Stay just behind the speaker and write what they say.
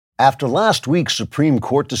After last week's Supreme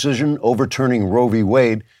Court decision overturning Roe v.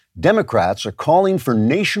 Wade, Democrats are calling for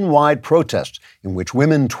nationwide protests in which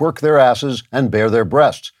women twerk their asses and bare their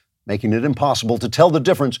breasts, making it impossible to tell the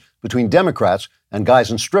difference between Democrats and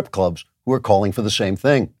guys in strip clubs who are calling for the same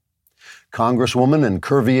thing. Congresswoman and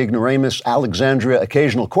curvy ignoramus Alexandria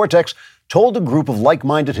Occasional-Cortex told a group of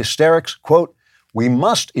like-minded hysterics, quote, "We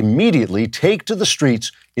must immediately take to the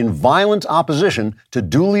streets in violent opposition to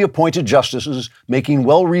duly appointed justices making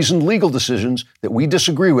well-reasoned legal decisions that we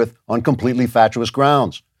disagree with on completely fatuous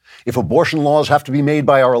grounds. If abortion laws have to be made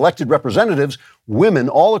by our elected representatives, women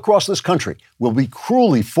all across this country will be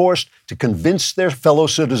cruelly forced to convince their fellow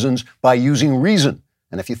citizens by using reason.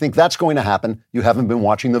 And if you think that's going to happen, you haven't been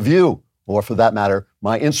watching The View, or for that matter,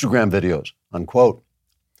 my Instagram videos," unquote.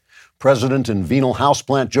 President and venal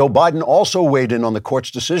houseplant Joe Biden also weighed in on the court's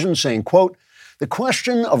decision, saying, quote, "The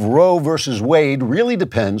question of Roe versus Wade really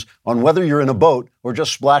depends on whether you're in a boat or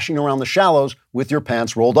just splashing around the shallows with your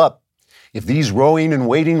pants rolled up. If these rowing and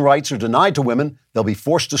wading rights are denied to women, they'll be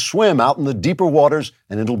forced to swim out in the deeper waters,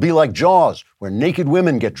 and it'll be like Jaws, where naked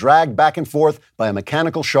women get dragged back and forth by a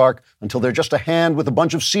mechanical shark until they're just a hand with a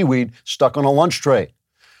bunch of seaweed stuck on a lunch tray.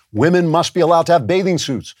 Women must be allowed to have bathing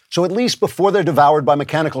suits, so at least before they're devoured by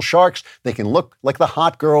mechanical sharks, they can look like the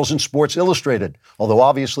hot girls in Sports Illustrated, although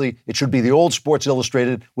obviously it should be the old Sports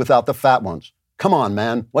Illustrated without the fat ones. Come on,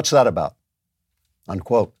 man, what's that about?"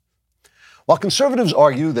 Unquote. While conservatives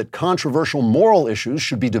argue that controversial moral issues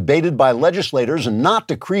should be debated by legislators and not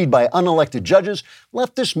decreed by unelected judges,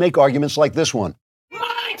 leftists make arguments like this one.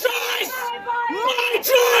 My choice! My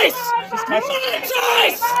choice! My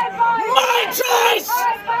choice! My choice!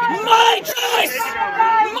 My choice!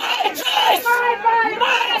 My choice!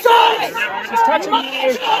 My choice! She's touching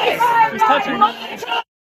me. She's touching me.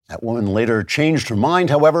 That woman later changed her mind,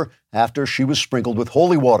 however, after she was sprinkled with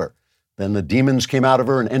holy water. Then the demons came out of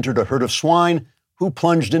her and entered a herd of swine who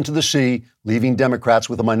plunged into the sea, leaving Democrats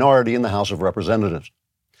with a minority in the House of Representatives.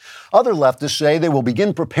 Other leftists say they will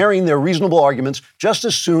begin preparing their reasonable arguments just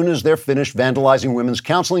as soon as they're finished vandalizing women's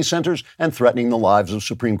counseling centers and threatening the lives of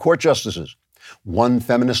Supreme Court justices. One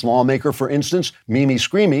feminist lawmaker, for instance, Mimi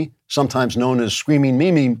Screamy, sometimes known as Screaming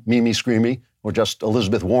Mimi Screamy, or just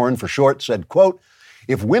Elizabeth Warren for short, said, quote,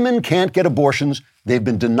 "If women can't get abortions, they've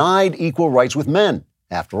been denied equal rights with men.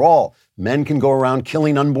 After all, men can go around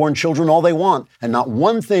killing unborn children all they want, and not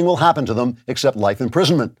one thing will happen to them except life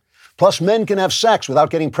imprisonment. Plus, men can have sex without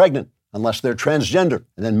getting pregnant, unless they're transgender,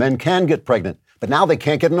 and then men can get pregnant. But now they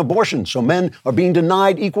can't get an abortion, so men are being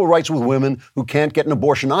denied equal rights with women who can't get an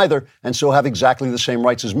abortion either, and so have exactly the same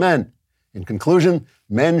rights as men. In conclusion,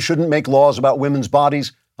 men shouldn't make laws about women's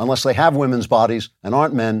bodies unless they have women's bodies and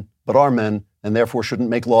aren't men, but are men, and therefore shouldn't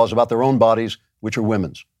make laws about their own bodies, which are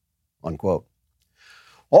women's," unquote.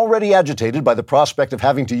 Already agitated by the prospect of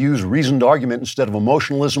having to use reasoned argument instead of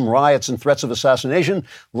emotionalism, riots, and threats of assassination,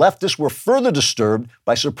 leftists were further disturbed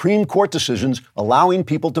by Supreme Court decisions allowing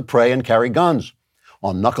people to pray and carry guns.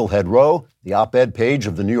 On Knucklehead Row, the op-ed page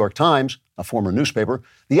of the New York Times, a former newspaper,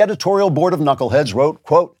 the editorial board of Knuckleheads wrote,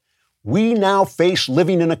 quote, "We now face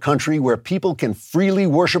living in a country where people can freely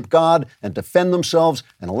worship God and defend themselves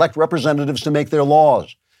and elect representatives to make their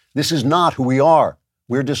laws. This is not who we are.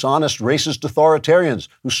 We're dishonest, racist authoritarians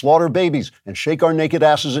who slaughter babies and shake our naked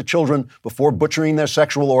asses at children before butchering their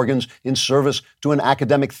sexual organs in service to an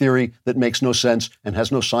academic theory that makes no sense and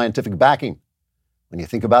has no scientific backing. When you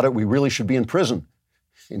think about it, we really should be in prison.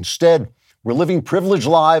 Instead, we're living privileged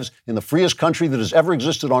lives in the freest country that has ever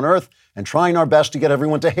existed on earth and trying our best to get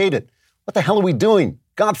everyone to hate it. What the hell are we doing?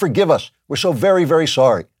 God forgive us. We're so very, very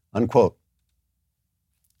sorry," unquote.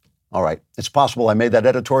 All right, it's possible I made that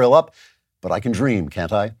editorial up, but I can dream,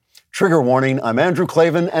 can't I? Trigger warning, I'm Andrew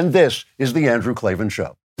Klavan, and this is The Andrew Klavan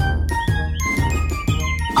Show. I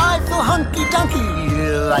feel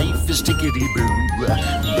hunky-dunky, life is tickety-boo.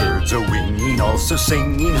 Birds are winging, also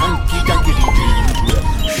singing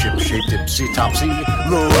hunky-dunky-doo. Ship-shaped, tipsy-topsy, the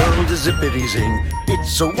world is zippity-zing.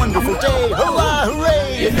 It's a wonderful day, hurrah,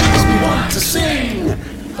 hooray! It makes me want to sing.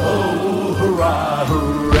 Oh, hurrah,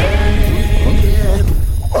 hooray!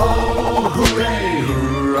 Oh, hooray,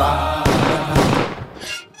 hurrah!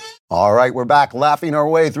 All right, we're back laughing our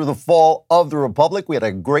way through the fall of the Republic. We had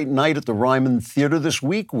a great night at the Ryman Theater this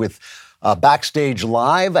week with Backstage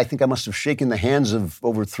Live. I think I must have shaken the hands of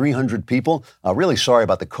over 300 people. Really sorry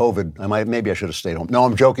about the COVID. Maybe I should have stayed home. No,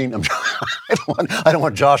 I'm joking. I don't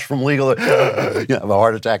want Josh from Legal to have a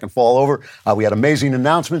heart attack and fall over. We had amazing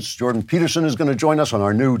announcements. Jordan Peterson is going to join us on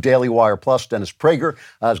our new Daily Wire Plus. Dennis Prager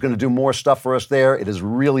is going to do more stuff for us there. It is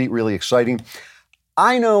really, really exciting.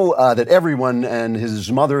 I know that everyone and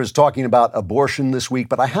his mother is talking about abortion this week,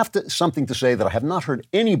 but I have something to say that I have not heard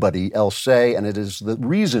anybody else say, and it is the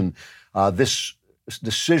reason this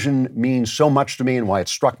decision means so much to me and why it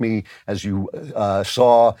struck me, as you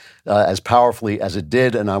saw, as powerfully as it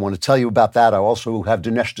did. And I want to tell you about that. I also have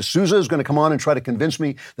Dinesh D'Souza who's going to come on and try to convince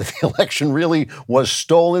me that the election really was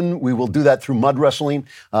stolen. We will do that through mud wrestling,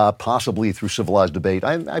 possibly through civilized debate.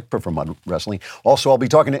 I prefer mud wrestling. Also, I'll be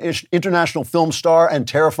talking to international film star and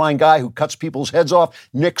terrifying guy who cuts people's heads off,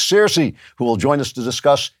 Nick Searcy, who will join us to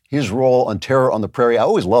discuss his role on Terror on the Prairie. I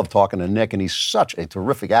always love talking to Nick, and he's such a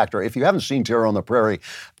terrific actor. If you haven't seen Terror on the Prairie,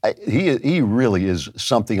 he really is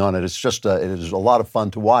something on it. It's just it is a lot of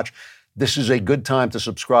fun to watch. This is a good time to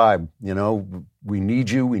subscribe. You know, we need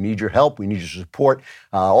you. We need your help. We need your support.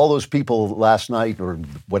 All those people last night or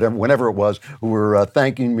whenever it was, who were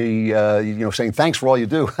thanking me, saying thanks for all you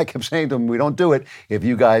do. I kept saying to them, we don't do it if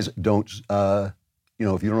you guys don't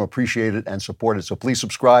if you don't appreciate it and support it. So please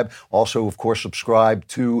subscribe. Also, of course, subscribe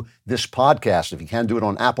to this podcast. If you can, do it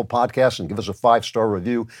on Apple Podcasts and give us a 5-star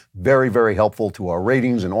review. Very, very helpful to our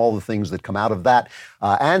ratings and all the things that come out of that.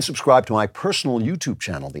 And subscribe to my personal YouTube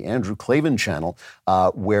channel, the Andrew Klavan channel,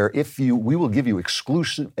 where we will give you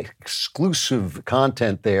exclusive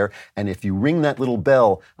content there. And if you ring that little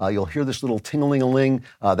bell, you'll hear this little ting-a-ling-a-ling.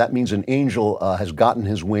 That means an angel has gotten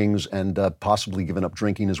his wings and possibly given up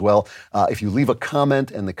drinking as well. If you leave a comment,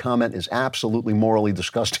 and the comment is absolutely morally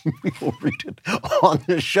disgusting, we will read it on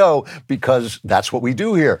this show because that's what we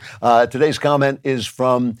do here. Today's comment is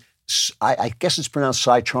from, I guess it's pronounced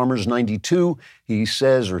Cy Chalmers 92. He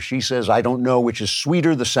says, or she says, I don't know which is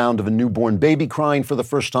sweeter, the sound of a newborn baby crying for the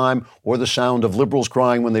first time or the sound of liberals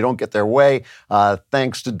crying when they don't get their way.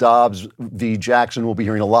 Thanks to Dobbs v. Jackson, we'll be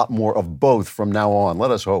hearing a lot more of both from now on.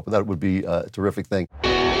 Let us hope. That would be a terrific thing.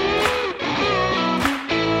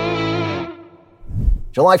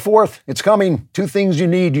 July 4th, it's coming. 2 things you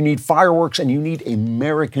need. You need fireworks and you need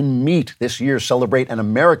American meat. This year, celebrate an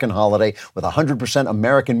American holiday with 100%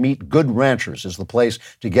 American meat. Good Ranchers is the place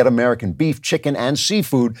to get American beef, chicken, and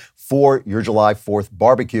seafood for your July 4th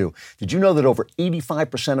barbecue. Did you know that over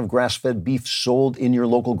 85% of grass-fed beef sold in your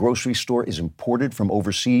local grocery store is imported from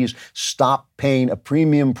overseas? Stop paying a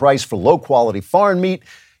premium price for low-quality foreign meat.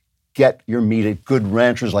 Get your meat at Good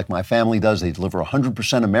Ranchers like my family does. They deliver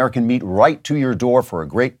 100% American meat right to your door for a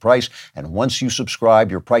great price. And once you subscribe,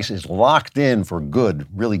 your price is locked in for good,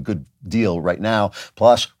 really good deal right now.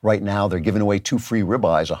 Plus, right now, they're giving away 2 free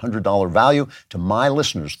ribeyes, $100 value to my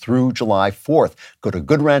listeners through July 4th. Go to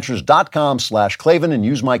goodranchers.com/Klavan and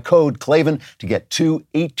use my code Klavan to get 2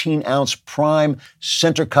 18-ounce prime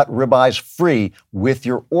center-cut ribeyes free with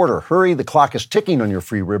your order. Hurry, the clock is ticking on your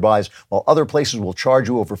free ribeyes. While other places will charge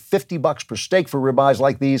you over $50 per steak for ribeyes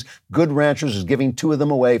like these, Good Ranchers is giving 2 of them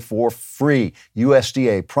away for free.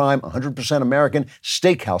 USDA prime, 100% American,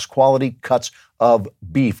 steakhouse quality cuts of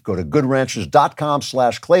beef. Go to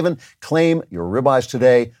goodranchers.com/Klavan. Claim your ribeyes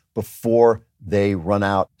today before they run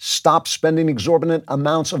out. Stop spending exorbitant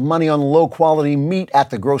amounts of money on low-quality meat at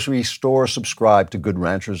the grocery store. Subscribe to Good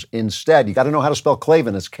Ranchers instead. You got to know how to spell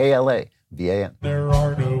Klavan. It's Klavan. There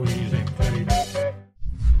are no easy things.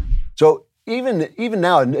 So even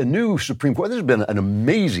now, a new Supreme Court, this has been an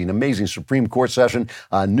amazing Supreme Court session.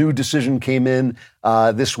 A new decision came in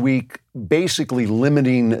this week, basically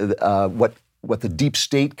limiting what the deep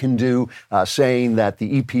state can do, saying that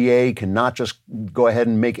the EPA cannot just go ahead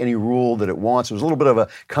and make any rule that it wants. It was a little bit of a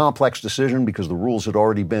complex decision because the rules had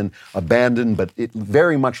already been abandoned, but it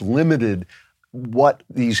very much limited what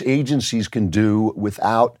these agencies can do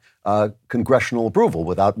without congressional approval,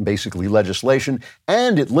 without basically legislation.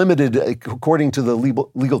 And it limited, according to the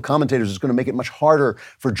legal commentators, it's going to make it much harder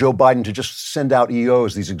for Joe Biden to just send out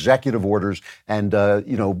EOs, these executive orders, and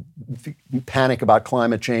panic about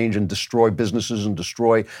climate change and destroy businesses and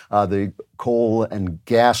destroy the coal and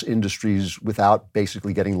gas industries without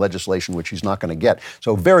basically getting legislation, which he's not going to get.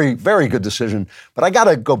 So very, very good decision. But I got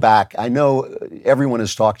to go back. I know everyone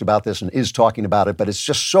has talked about this and is talking about it, but it's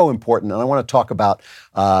just so important. And I want to talk about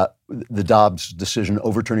the Dobbs decision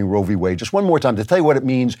overturning Roe v. Wade just one more time to tell you what it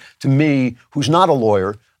means to me, who's not a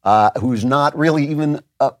lawyer, who's not really even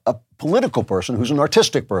a political person, who's an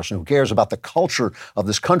artistic person, who cares about the culture of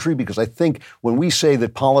this country, because I think when we say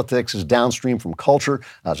that politics is downstream from culture,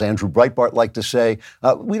 as Andrew Breitbart liked to say,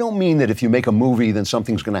 we don't mean that if you make a movie, then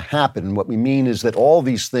something's going to happen. And what we mean is that all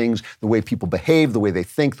these things, the way people behave, the way they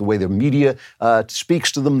think, the way their media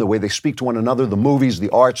speaks to them, the way they speak to one another, the movies, the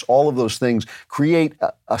arts, all of those things create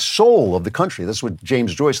a soul of the country. That's what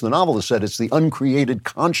James Joyce, the novelist, said. It's the uncreated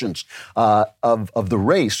conscience of the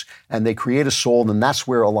race, and they create a soul, and that's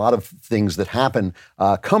where a lot of things that happen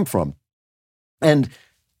come from. And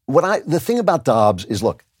the thing about Dobbs is,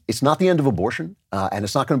 look, it's not the end of abortion, and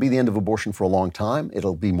it's not going to be the end of abortion for a long time.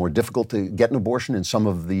 It'll be more difficult to get an abortion in some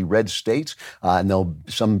of the red states, and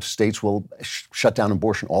some states will shut down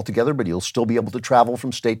abortion altogether, but you'll still be able to travel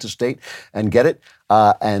from state to state and get it.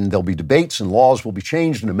 And there'll be debates, and laws will be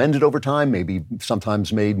changed and amended over time, maybe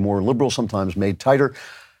sometimes made more liberal, sometimes made tighter.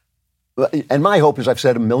 And my hope, as I've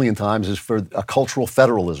said a million times, is for a cultural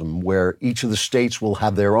federalism where each of the states will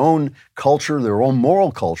have their own culture, their own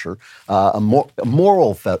moral culture,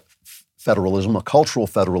 federalism, a cultural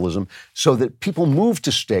federalism, so that people move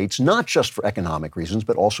to states not just for economic reasons,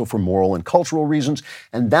 but also for moral and cultural reasons.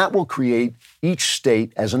 And that will create each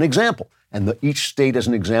state as an example. And each state, as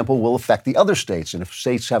an example, will affect the other states. And if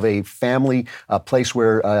states have a family place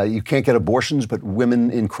where you can't get abortions, but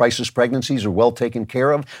women in crisis pregnancies are well taken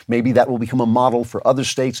care of, maybe that will become a model for other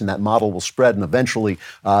states, and that model will spread, and eventually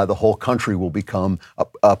the whole country will become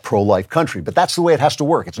a pro-life country. But that's the way it has to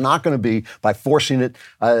work. It's not going to be by forcing it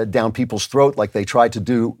down people's throat like they tried to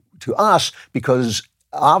do to us, because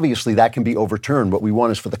obviously that can be overturned. What we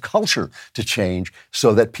want is for the culture to change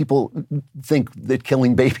so that people think that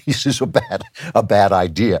killing babies is a bad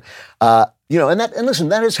idea. And listen,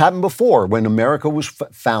 that has happened before. When America was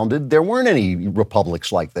founded, there weren't any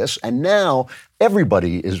republics like this. And now every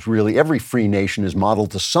free nation is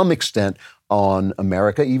modeled to some extent on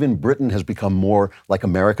America. Even Britain has become more like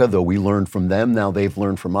America, though we learned from them. Now they've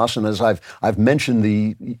learned from us. And as I've mentioned,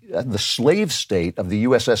 the slave state of the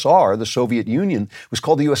USSR, the Soviet Union, was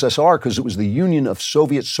called the USSR because it was the Union of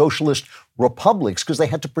Soviet Socialist Republics, because they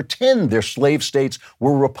had to pretend their slave states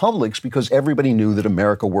were republics because everybody knew that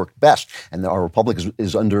America worked best. And our republic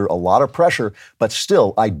is under a lot of pressure, but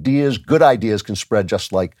still, good ideas can spread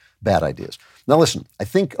just like bad ideas. Now listen, I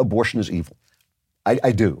think abortion is evil.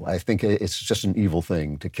 I do. I think it's just an evil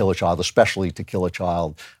thing to kill a child, especially to kill a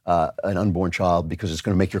child, an unborn child, because it's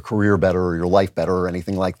going to make your career better or your life better or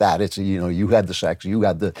anything like that. It's, you had the sex, you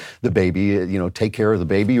had the baby, take care of the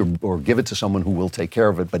baby or give it to someone who will take care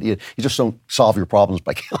of it. But you just don't solve your problems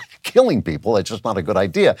by killing people. It's just not a good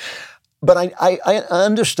idea. But I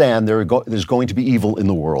understand there's going to be evil in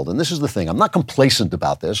the world. And this is the thing. I'm not complacent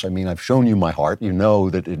about this. I mean, I've shown you my heart. You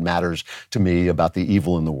know that it matters to me about the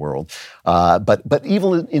evil in the world. But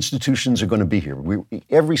evil institutions are going to be here.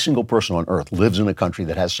 Every single person on earth lives in a country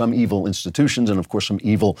that has some evil institutions and, of course, some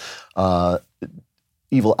evil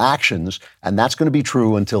actions, and that's going to be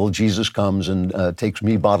true until Jesus comes and takes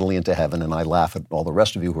me bodily into heaven, and I laugh at all the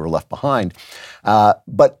rest of you who are left behind.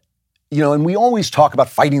 And we always talk about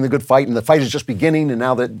fighting the good fight, and the fight is just beginning, and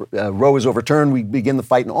now that Roe is overturned, we begin the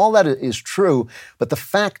fight, and all that is true. But the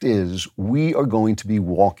fact is, we are going to be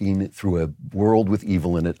walking through a world with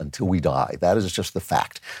evil in it until we die. That is just the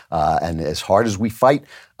fact. And as hard as we fight,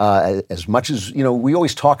 as much as, we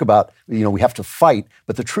always talk about, we have to fight,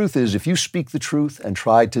 but the truth is, if you speak the truth and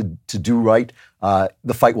try to do right,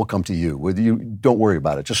 the fight will come to you. Don't worry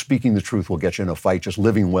about it. Just speaking the truth will get you in a fight. Just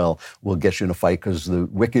living well will get you in a fight, because the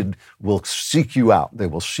wicked will seek you out. They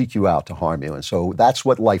will seek you out to harm you. And so that's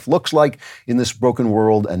what life looks like in this broken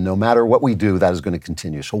world. And no matter what we do, that is going to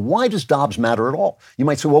continue. So why does Dobbs matter at all? You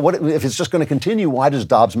might say, well, what if it's just going to continue? Why does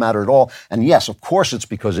Dobbs matter at all? And yes, of course, it's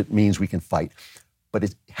because it means we can fight. But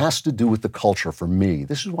it has to do with the culture for me.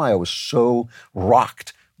 This is why I was so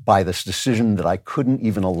rocked by this decision that I couldn't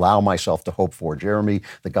even allow myself to hope for. Jeremy,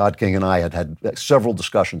 the God King, and I had several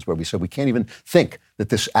discussions where we said we can't even think that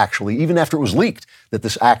this actually, even after it was leaked, that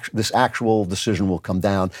this actual decision will come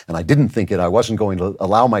down. And I didn't think it. I wasn't going to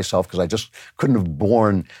allow myself because I just couldn't have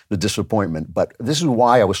borne the disappointment. But this is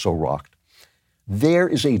why I was so rocked. There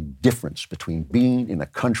is a difference between being in a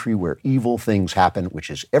country where evil things happen, which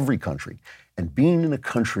is every country, and being in a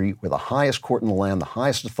country where the highest court in the land, the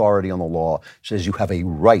highest authority on the law, says you have a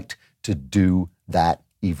right to do that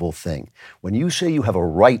evil thing. When you say you have a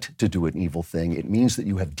right to do an evil thing, it means that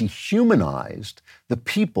you have dehumanized the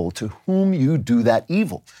people to whom you do that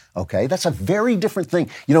evil. Okay, that's a very different thing.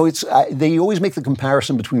 They always make the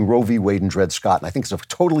comparison between Roe v. Wade and Dred Scott, and I think it's a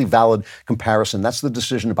totally valid comparison. That's the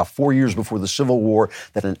decision about 4 years before the Civil War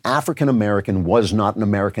that an African American was not an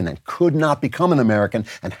American and could not become an American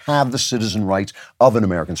and have the citizen rights of an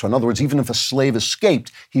American. So in other words, even if a slave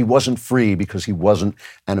escaped, he wasn't free because he wasn't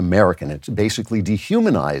an American. It basically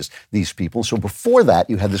dehumanized these people. So before that,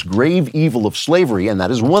 you had this grave evil of slavery, and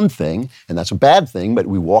that is one thing, and that's a bad thing, but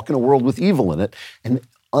we walk in a world with evil in it. And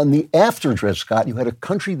on the after Dred Scott, you had a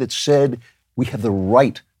country that said we have the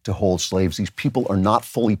right to hold slaves. These people are not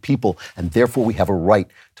fully people, and therefore we have a right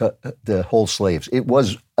to hold slaves. It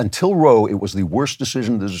was, until Roe, it was the worst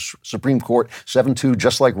decision of the Supreme Court, 7-2,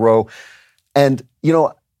 just like Roe. And,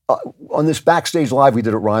 On this backstage live we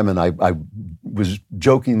did at Ryman, I was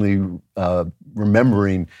jokingly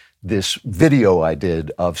remembering this video I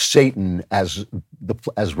did of Satan as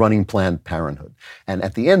running Planned Parenthood. And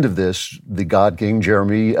at the end of this, the God King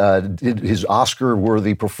Jeremy did his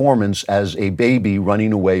Oscar-worthy performance as a baby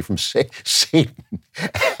running away from Satan.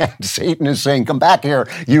 And Satan is saying, "Come back here,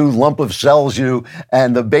 you lump of cells, you."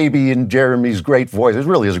 And the baby in Jeremy's great voice, it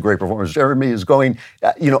really is a great performance. Jeremy is going,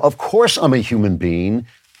 of course I'm a human being.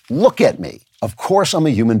 Look at me. Of course I'm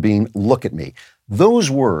a human being. Look at me.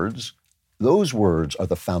 Those words are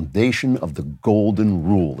the foundation of the golden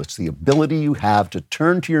rule. It's the ability you have to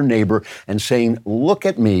turn to your neighbor and saying, "Look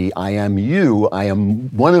at me. I am you. I am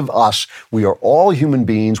one of us. We are all human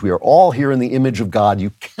beings. We are all here in the image of God.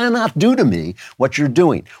 You cannot do to me what you're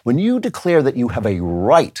doing." When you declare that you have a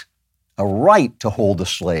right to hold a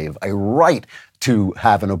slave, a right to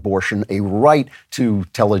have an abortion, a right to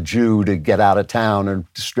tell a Jew to get out of town or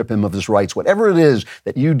to strip him of his rights, whatever it is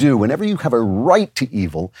that you do, whenever you have a right to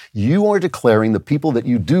evil, you are declaring the people that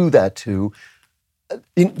you do that to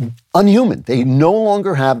unhuman. They no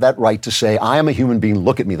longer have that right to say, "I am a human being,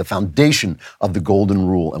 look at me," the foundation of the golden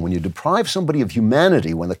rule. And when you deprive somebody of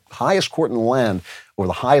humanity, when the highest court in the land, or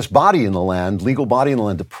the highest body in the land, legal body in the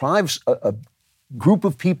land, deprives a group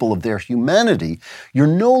of people of their humanity, you're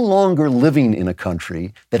no longer living in a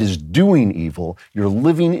country that is doing evil. You're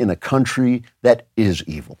living in a country that is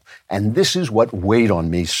evil. And this is what weighed on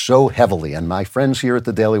me so heavily. And my friends here at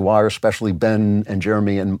the Daily Wire, especially Ben and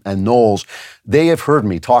Jeremy and Knowles, they have heard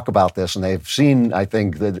me talk about this, and they've seen, I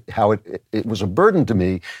think, that how it was a burden to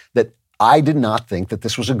me that I did not think that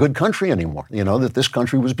this was a good country anymore, that this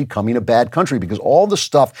country was becoming a bad country, because all the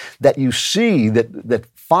stuff that you see that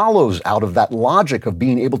follows out of that logic of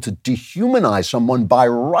being able to dehumanize someone by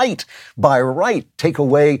right, take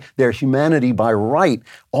away their humanity by right,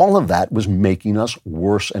 all of that was making us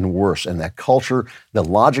worse and worse. And that culture, the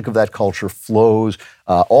logic of that culture flows,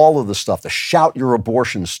 all of the stuff, the shout your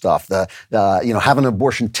abortion stuff, have an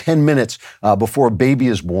abortion 10 minutes before a baby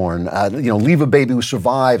is born, leave a baby who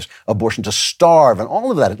survives abortion to starve, and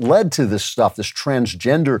all of that. It led to this stuff, this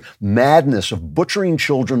transgender madness of butchering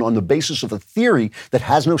children on the basis of a theory that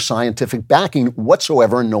has no scientific backing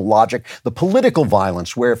whatsoever and no logic. The political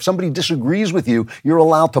violence, where if somebody disagrees with you, you're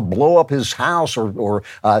allowed to blow up his house or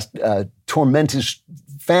torment his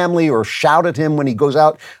family or shout at him when he goes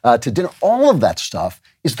out to dinner. All of that stuff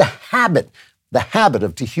is the habit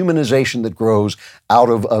of dehumanization that grows out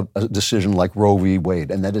of a decision like Roe v.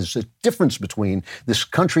 Wade. And that is the difference between this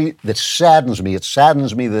country that saddens me. It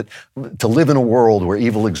saddens me that to live in a world where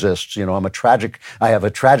evil exists. I have a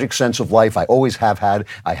tragic sense of life. I always have had.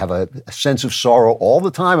 I have a sense of sorrow all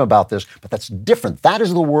the time about this, but that's different. That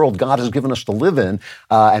is the world God has given us to live in,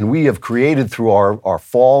 and we have created through our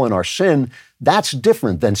fall and our sin. That's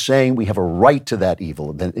different than saying we have a right to that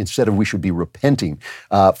evil. Instead of we should be repenting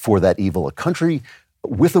for that evil. A country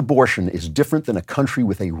with abortion is different than a country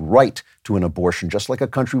with a right to an abortion. Just like a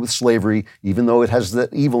country with slavery, even though it has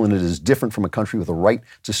that evil in it, is different from a country with a right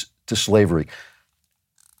to slavery.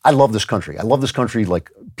 I love this country. I love this country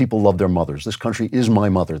like people love their mothers. This country is my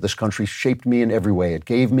mother. This country shaped me in every way. It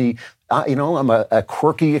gave me, I'm a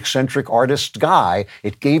quirky, eccentric artist guy.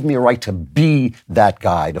 It gave me a right to be that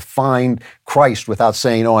guy, to find Christ without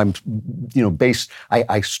saying, I'm,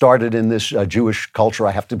 I started in this Jewish culture.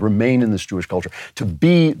 I have to remain in this Jewish culture. To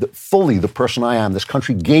be fully the person I am. This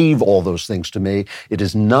country gave all those things to me. It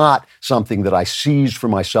is not something that I seized for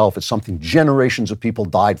myself. It's something generations of people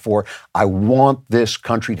died for. I want this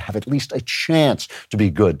country to have at least a chance to be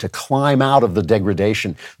good, to climb out of the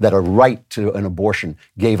degradation that a right to an abortion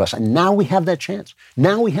gave us. And now we have that chance.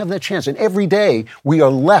 And every day we are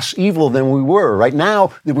less evil than we were. Right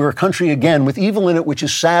now we're a country again with evil in it, which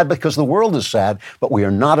is sad because the world is sad, but we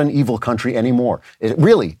are not an evil country anymore. It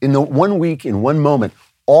really, in the 1 week, in one moment,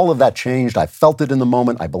 all of that changed. I felt it in the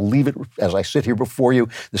moment. I believe it as I sit here before you.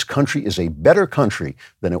 This country is a better country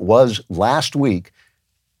than it was last week.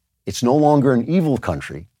 It's no longer an evil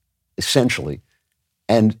country, essentially.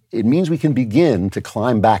 And it means we can begin to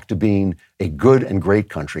climb back to being a good and great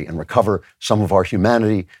country and recover some of our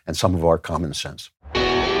humanity and some of our common sense.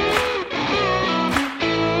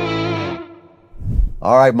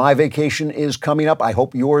 All right, my vacation is coming up. I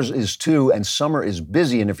hope yours is too. And summer is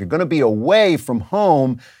busy. And if you're going to be away from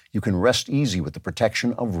home, you can rest easy with the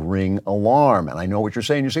protection of Ring Alarm. And I know what you're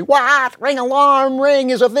saying. You say, what? Ring Alarm? Ring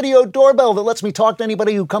is a video doorbell that lets me talk to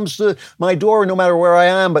anybody who comes to my door, no matter where I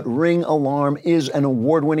am. But Ring Alarm is an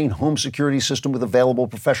award-winning home security system with available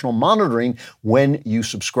professional monitoring when you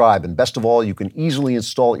subscribe. And best of all, you can easily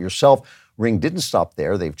install it yourself. Ring didn't stop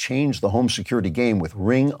there. They've changed the home security game with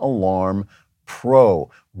Ring Alarm Pro.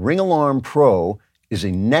 Ring Alarm Pro is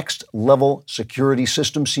a next-level security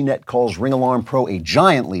system. CNET calls Ring Alarm Pro a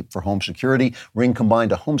giant leap for home security. Ring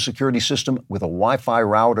combined a home security system with a Wi-Fi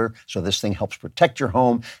router, so this thing helps protect your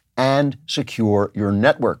home and secure your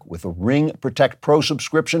network. With a Ring Protect Pro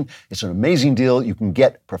subscription, it's an amazing deal. You can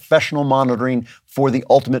get professional monitoring for the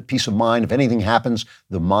ultimate peace of mind. If anything happens,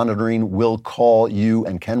 the monitoring will call you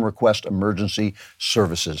and can request emergency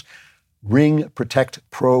services. Ring Protect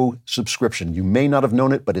Pro subscription. You may not have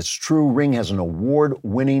known it, but it's true. Ring has an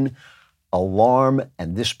award-winning alarm,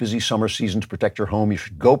 and this busy summer season to protect your home, you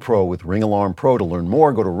should go pro with Ring Alarm Pro. To learn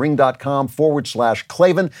more, go to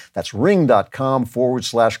ring.com/Klavan. That's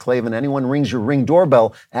ring.com/Klavan. Anyone rings your Ring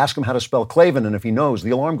doorbell, ask him how to spell Klavan, and if he knows,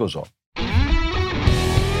 the alarm goes off.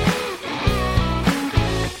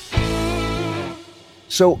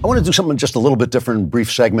 So I want to do something just a little bit different,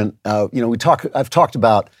 brief segment. I've talked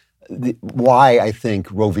about why I think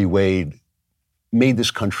Roe v. Wade made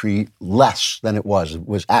this country less than it was. It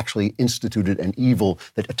was actually instituted an evil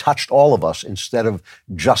that touched all of us instead of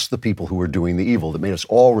just the people who were doing the evil, that made us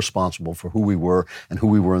all responsible for who we were and who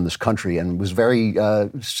we were in this country. And it was very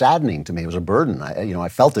saddening to me. It was a burden. I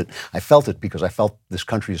felt it. I felt it because I felt this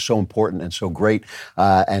country is so important and so great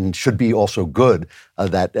and should be also good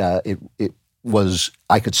that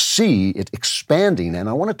I could see it expanding, and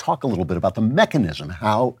I want to talk a little bit about the mechanism,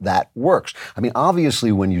 how that works. I mean,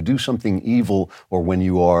 obviously, when you do something evil or when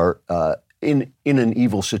you are in an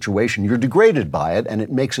evil situation, you're degraded by it, and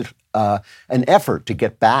it makes it an effort to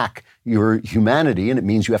get back your humanity, and it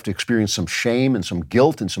means you have to experience some shame and some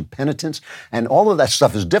guilt and some penitence, and all of that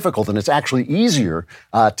stuff is difficult, and it's actually easier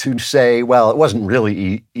to say, well, it wasn't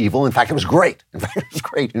really evil. In fact, it was great. In fact, it was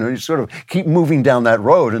great. You sort of keep moving down that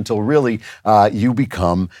road until really you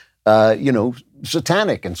become,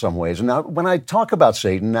 satanic in some ways. And now, when I talk about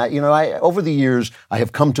Satan, over the years, I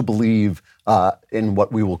have come to believe in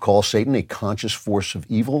what we will call Satan, a conscious force of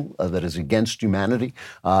evil that is against humanity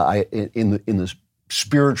in the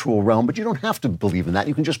spiritual realm. But you don't have to believe in that.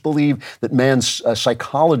 You can just believe that man's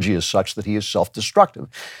psychology is such that he is self-destructive.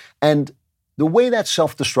 And the way that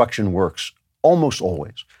self-destruction works, almost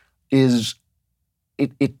always, is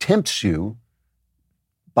it tempts you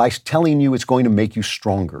by telling you it's going to make you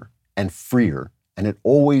stronger and freer, and it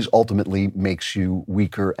always ultimately makes you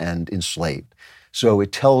weaker and enslaved. So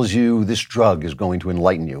it tells you this drug is going to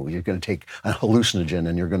enlighten you. You're going to take a hallucinogen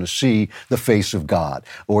and you're going to see the face of God.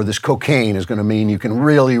 Or this cocaine is going to mean you can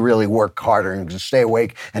really, really work harder and stay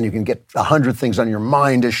awake and you can get 100 things on your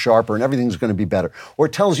mind is sharper and everything's going to be better. Or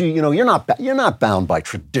it tells you, you're not bound by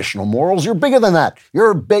traditional morals. You're bigger than that.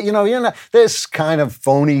 You're not this kind of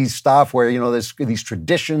phony stuff where, there's these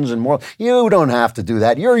traditions and morals. You don't have to do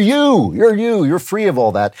that. You're you. You're free of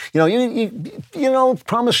all that.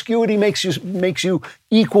 Promiscuity makes you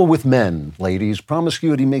equal with men, ladies.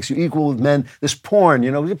 Promiscuity makes you equal with men. This porn,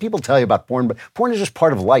 people tell you about porn, but porn is just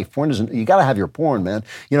part of life. Porn isn't, you got to have your porn, man.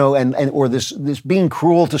 Or this being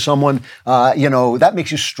cruel to someone, that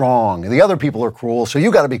makes you strong. The other people are cruel, so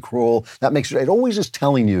you got to be cruel. It always is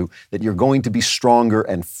telling you that you're going to be stronger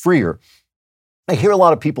and freer. I hear a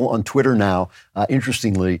lot of people on Twitter now,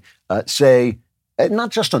 interestingly, say, not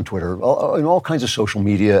just on Twitter, in all kinds of social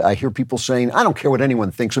media, I hear people saying, I don't care what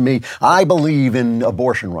anyone thinks of me. I believe in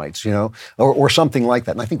abortion rights, or something like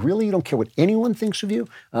that. And I think, really, you don't care what anyone thinks of you?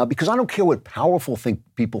 Because I don't care what powerful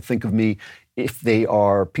people think of me if they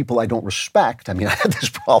are people I don't respect. I mean, I had this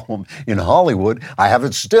problem in Hollywood. I have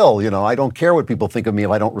it still. I don't care what people think of me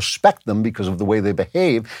if I don't respect them because of the way they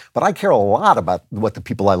behave. But I care a lot about what the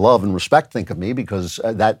people I love and respect think of me because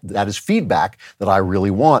that is feedback that I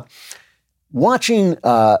really want. Watching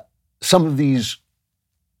some of these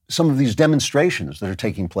demonstrations that are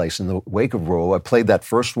taking place in the wake of Roe, I played that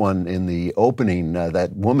first one in the opening.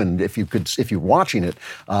 That woman, if you're watching it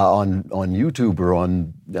on YouTube or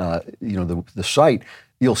on the site,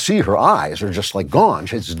 you'll see her eyes are just like gone.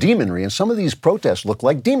 It's demonry, and some of these protests look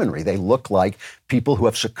like demonry. They look like people who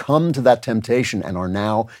have succumbed to that temptation and are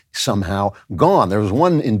now somehow gone. There was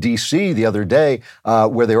one in D.C. the other day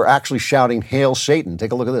where they were actually shouting, "Hail Satan!"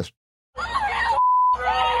 Take a look at this.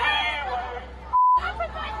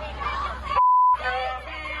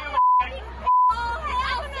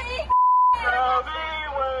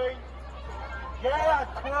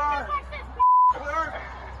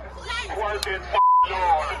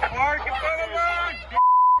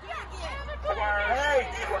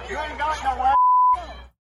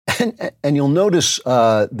 And you'll notice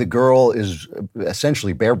the girl is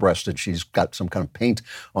essentially bare-breasted. She's got some kind of paint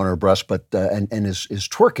on her breast, but and is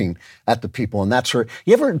twerking at the people, and that's her.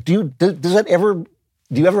 Do you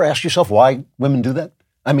ever ask yourself why women do that?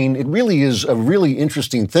 I mean, it really is a really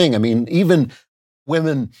interesting thing. I mean, even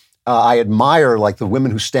women I admire, like the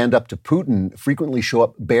women who stand up to Putin, frequently show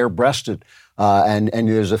up bare-breasted. And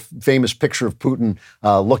there's a famous picture of Putin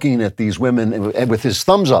looking at these women and with his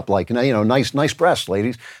thumbs up, like, nice breasts,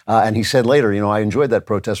 ladies. And he said later, I enjoyed that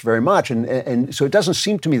protest very much. And so it doesn't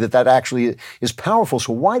seem to me that actually is powerful.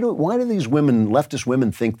 So why do these women, leftist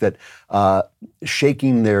women, think that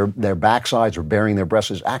shaking their backsides or baring their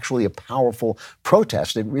breasts is actually a powerful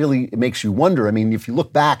protest? It makes you wonder. I mean, if you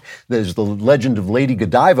look back, there's the legend of Lady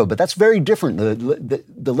Godiva, but that's very different.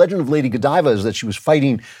 The legend of Lady Godiva is that she was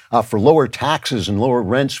fighting for lower taxes and lower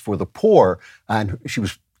rents for the poor, and she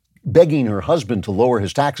was begging her husband to lower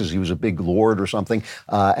his taxes. He was a big lord or something,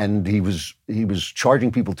 and he was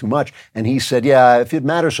charging people too much. And he said, "Yeah, if it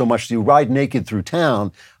matters so much to you, ride naked through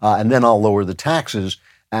town, and then I'll lower the taxes."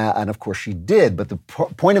 And of course, she did. But the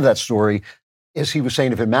point of that story is, he was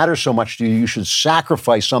saying, if it matters so much to you, you should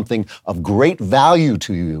sacrifice something of great value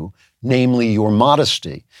to you, namely your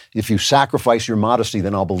modesty. If you sacrifice your modesty,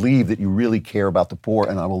 then I'll believe that you really care about the poor,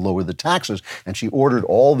 and I will lower the taxes. And she ordered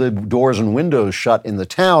all the doors and windows shut in the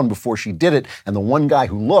town before she did it. And the one guy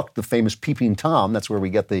who looked, the famous Peeping Tom, that's where we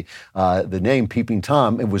get the name Peeping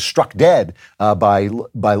Tom, it was struck dead by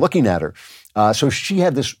looking at her. So she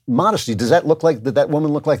had this modesty. Did that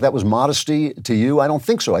woman look like that was modesty to you? I don't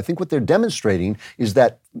think so. I think what they're demonstrating is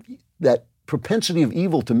that propensity of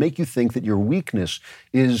evil to make you think that your weakness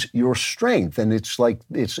is your strength. And it's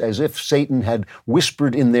as if Satan had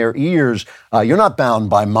whispered in their ears, you're not bound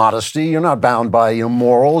by modesty, you're not bound by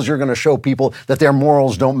morals, you're going to show people that their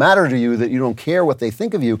morals don't matter to you, that you don't care what they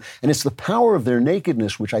think of you. And it's the power of their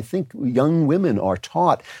nakedness, which I think young women are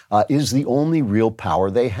taught is the only real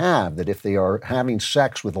power they have, that if they are having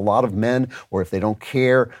sex with a lot of men, or if they don't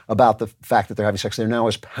care about the fact that they're having sex, they're now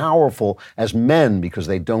as powerful as men because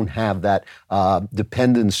they don't have that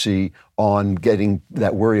dependency on getting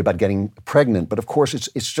that worry about getting pregnant. But of course,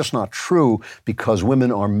 it's just not true, because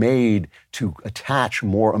women are made to attach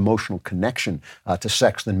more emotional connection to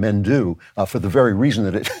sex than men do, for the very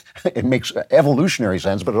reason that it makes evolutionary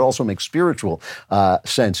sense, but it also makes spiritual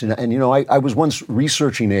sense. And I was once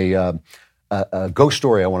researching a ghost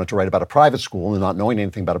story I wanted to write about a private school, and not knowing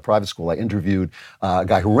anything about a private school, I interviewed a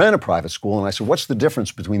guy who ran a private school, and I said, what's the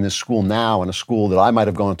difference between this school now and a school that I might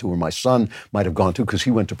have gone to, or my son might have gone to, because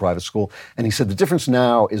he went to private school? And he said, the difference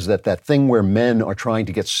now is that thing where men are trying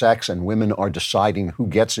to get sex and women are deciding who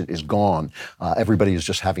gets it is gone. Everybody is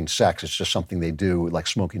just having sex. It's just something they do, like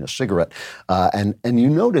smoking a cigarette. And you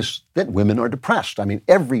notice that women are depressed. I mean,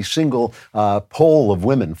 every single poll of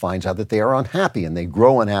women finds out that they are unhappy, and they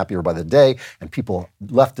grow unhappier by the day. And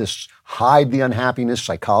leftists hide the unhappiness.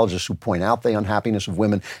 Psychologists who point out the unhappiness of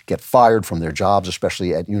women get fired from their jobs,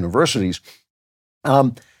 especially at universities.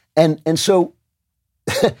 And so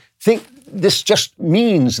this just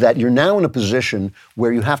means that you're now in a position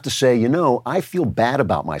where you have to say, I feel bad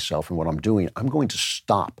about myself and what I'm doing. I'm going to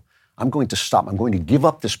stop. I'm going to give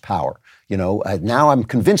up this power. Now I'm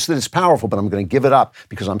convinced that it's powerful, but I'm going to give it up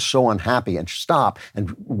because I'm so unhappy, and stop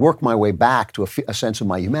and work my way back to a sense of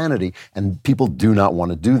my humanity. And people do not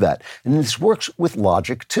want to do that. And this works with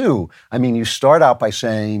logic too. I mean, you start out by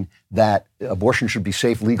saying that abortion should be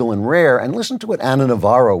safe, legal, and rare. And listen to what Ana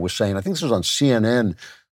Navarro was saying. I think this was on CNN.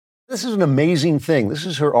 This is an amazing thing. This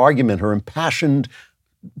is her argument, her impassioned,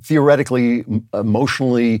 theoretically,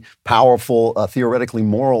 emotionally powerful, theoretically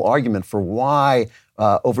moral argument for why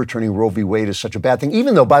overturning Roe v. Wade is such a bad thing.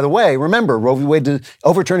 Even though, by the way, remember, Roe v. Wade,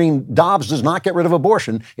 overturning Dobbs does not get rid of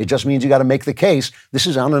abortion. It just means you got to make the case. This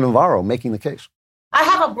is Ana Navarro making the case. I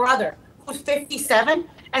have a brother who's 57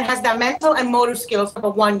 and has the mental and motor skills of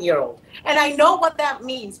a 1-year-old. And I know what that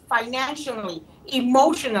means financially,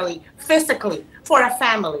 emotionally, physically for a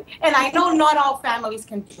family. And I know not all families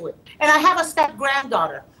can do it. And I have a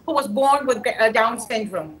step-granddaughter who was born with Down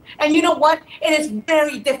syndrome. And you know what? It is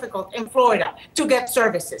very difficult in Florida to get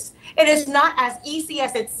services. It is not as easy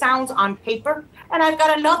as it sounds on paper. And I've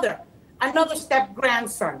got another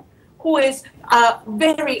step-grandson who is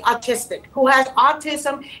very autistic, who has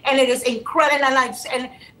autism, and it is incredible. And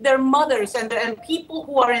their mothers and people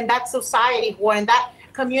who are in that society, who are in that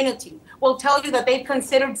community, will tell you that they've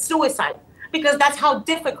considered suicide, because that's how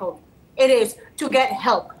difficult it is to get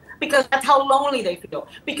help, because that's how lonely they feel,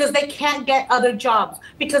 because they can't get other jobs,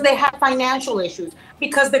 because they have financial issues,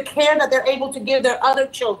 because the care that they're able to give their other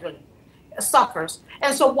children suffers.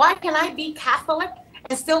 And so why can I be Catholic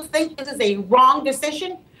and still think this is a wrong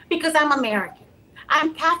decision? Because I'm American.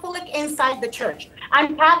 I'm Catholic inside the church.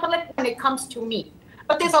 I'm Catholic when it comes to me.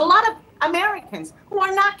 But there's a lot of Americans who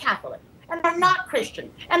are not Catholic, and are not Christian,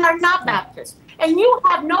 and are not Baptist. And you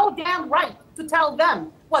have no damn right to tell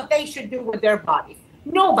them what they should do with their bodies.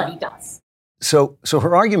 Nobody does. So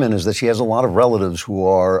her argument is that she has a lot of relatives who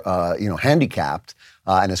are, handicapped,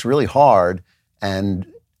 and it's really hard, and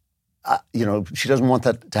she doesn't want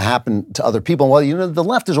that to happen to other people. Well, the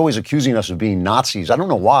left is always accusing us of being Nazis. I don't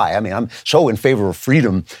know why. I mean, I'm so in favor of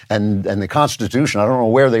freedom and the Constitution. I don't know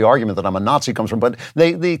where the argument that I'm a Nazi comes from, but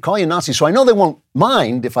they call you Nazi. So I know they won't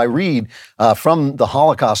mind if I read from the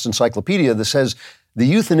Holocaust Encyclopedia that says, the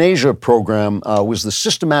euthanasia program was the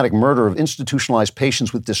systematic murder of institutionalized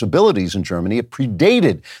patients with disabilities in Germany. It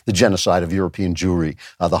predated the genocide of European Jewry,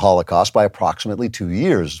 the Holocaust, by approximately 2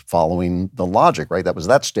 years following the logic, right? That was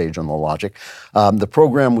that stage on the logic. The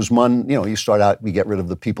program was you start out, we get rid of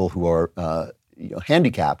the people who are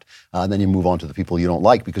handicapped, and then you move on to the people you don't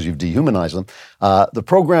like because you've dehumanized them. The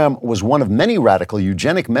program was one of many radical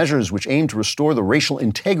eugenic measures which aimed to restore the racial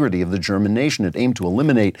integrity of the German nation. It aimed to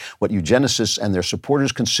eliminate what eugenicists and their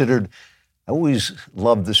supporters considered, I always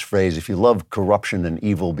love this phrase, if you love corruption and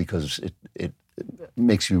evil because it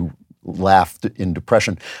makes you laugh in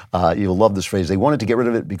depression, you'll love this phrase. They wanted to get rid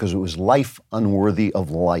of it because it was life unworthy of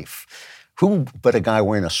life. Who but a guy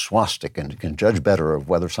wearing a swastika can judge better of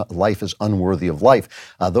whether life is unworthy of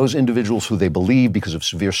life? Those individuals who they believe because of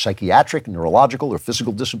severe psychiatric, neurological, or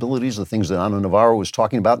physical disabilities, the things that Ana Navarro was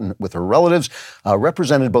talking about with her relatives,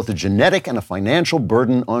 represented both a genetic and a financial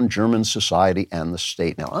burden on German society and the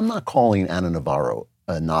state. Now, I'm not calling Ana Navarro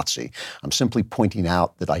a Nazi. I'm simply pointing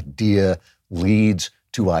out that idea leads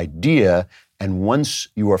to idea, and once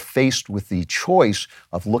you are faced with the choice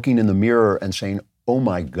of looking in the mirror and saying, oh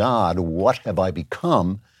my God, what have I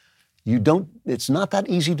become? It's not that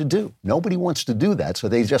easy to do. Nobody wants to do that. So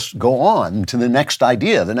they just go on to the next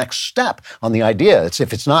idea, the next step on the idea.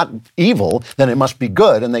 If it's not evil, then it must be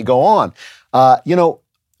good. And they go on.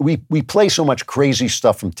 We play so much crazy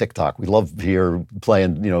stuff from TikTok. We love here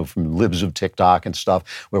playing, from libs of TikTok and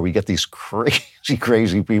stuff where we get these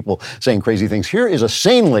crazy people saying crazy things. Here is a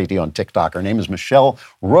sane lady on TikTok. Her name is Michelle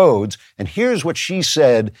Rhodes. And here's what she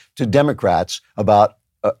said to Democrats about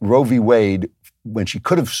Roe v. Wade when she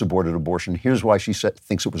could have supported abortion. Here's why she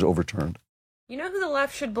thinks it was overturned. You know who the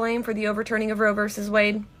left should blame for the overturning of Roe versus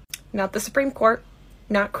Wade? Not the Supreme Court,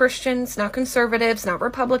 not Christians, not conservatives, not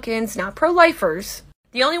Republicans, not pro-lifers.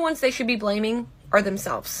 The only ones they should be blaming are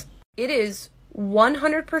themselves. It is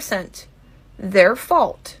 100% their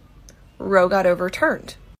fault Roe got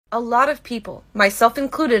overturned. A lot of people, myself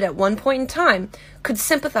included at one point in time, could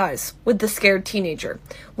sympathize with the scared teenager,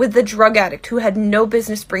 with the drug addict who had no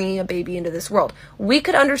business bringing a baby into this world. We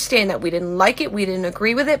could understand that. We didn't like it, we didn't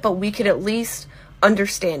agree with it, but we could at least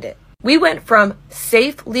understand it. We went from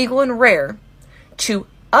safe, legal, and rare to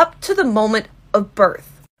up to the moment of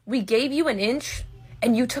birth. We gave you an inch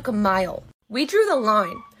and you took a mile. We drew the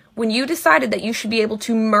line when you decided that you should be able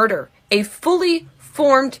to murder a fully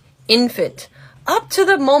formed infant up to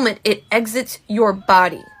the moment it exits your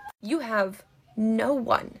body. You have no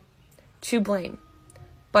one to blame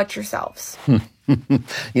but yourselves.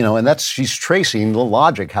 And she's tracing the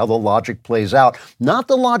logic, how the logic plays out. Not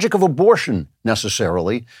the logic of abortion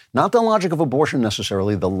necessarily,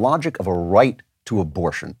 the logic of a right to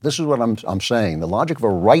abortion. This is what I'm saying. The logic of a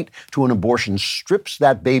right to an abortion strips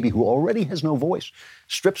that baby who already has no voice,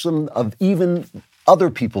 strips them of even other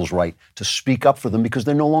people's right to speak up for them because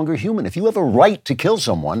they're no longer human. If you have a right to kill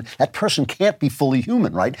someone, that person can't be fully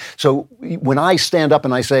human, right? So when I stand up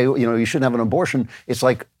and I say, you shouldn't have an abortion, it's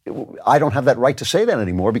like I don't have that right to say that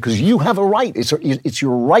anymore because you have a right. It's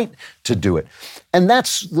your right to do it. And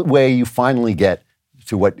that's the way you finally get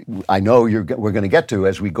to what I know we're going to get to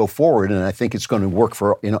as we go forward, and I think it's going to work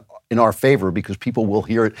in our favor because people will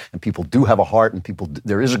hear it, and people do have a heart, and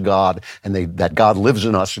there is a God, and that God lives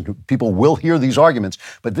in us, and people will hear these arguments.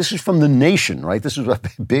 But this is from The Nation, right? This is a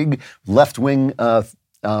big left-wing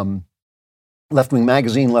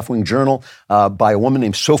magazine, left-wing journal by a woman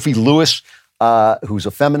named Sophie Lewis, who's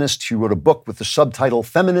a feminist. She wrote a book with the subtitle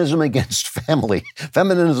 "Feminism Against Family,"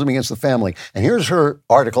 Feminism Against the Family. And here's her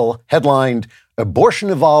article headlined, "Abortion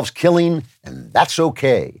Involves Killing, and That's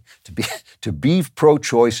Okay. To be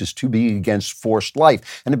pro-choice is to be against forced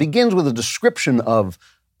life." And it begins with a description of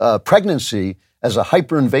pregnancy as a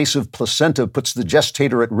hyperinvasive placenta puts the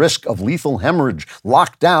gestator at risk of lethal hemorrhage.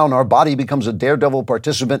 Locked down, our body becomes a daredevil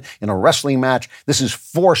participant in a wrestling match. This is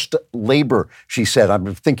forced labor, she said.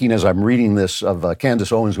 I'm thinking as I'm reading this of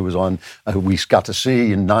Candace Owens, who was on, who we got to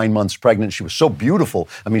see in 9 months pregnant. She was so beautiful.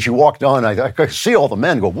 I mean, she walked on, I could see all the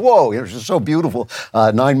men go, whoa, she's so beautiful.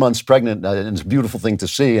 9 months pregnant, and it's a beautiful thing to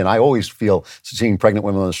see. And I always feel seeing pregnant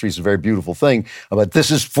women on the streets is a very beautiful thing. But this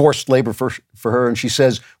is forced labor for her. And she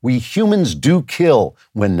says, we humans do kill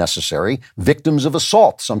when necessary. Victims of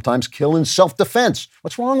assault sometimes kill in self-defense.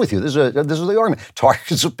 What's wrong with you? This is the argument.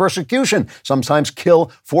 Targets of persecution sometimes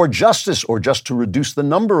kill for justice or just to reduce the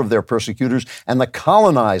number of their persecutors. And the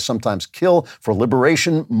colonized sometimes kill for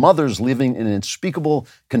liberation. Mothers living in unspeakable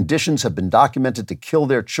conditions have been documented to kill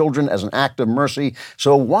their children as an act of mercy.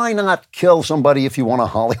 So why not kill somebody if you want a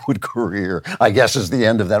Hollywood career, I guess is the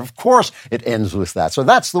end of that. Of course, it ends with that. So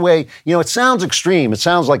that's the way, it sounds extreme. It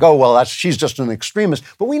sounds like, oh, well, she's just an extremist.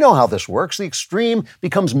 But we know how this works. The extreme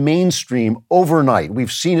becomes mainstream overnight.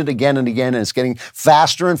 We've seen it again and again, and it's getting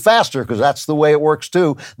faster and faster because that's the way it works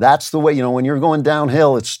too. That's the way, when you're going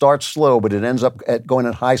downhill, it starts slow, but it ends up going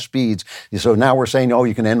at high speeds. So now we're saying, oh,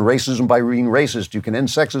 you can end racism by being racist. You can end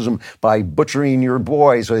sexism by butchering your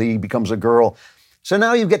boy so he becomes a girl. So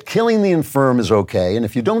now you get killing the infirm is okay. And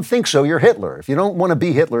if you don't think so, you're Hitler. If you don't want to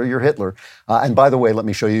be Hitler, you're Hitler. And by the way, let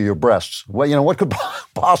me show you your breasts. Well, what could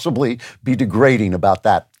possibly be degrading about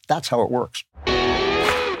that? That's how it works.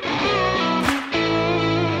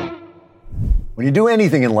 When you do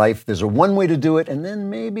anything in life, there's a one way to do it, and then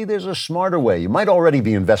maybe there's a smarter way. You might already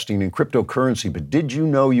be investing in cryptocurrency, but did you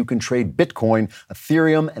know you can trade Bitcoin,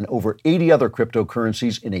 Ethereum, and over 80 other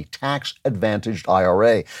cryptocurrencies in a tax-advantaged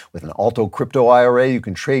IRA? With an Alto Crypto IRA, you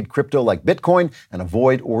can trade crypto like Bitcoin and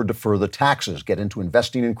avoid or defer the taxes. Get into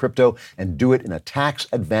investing in crypto and do it in a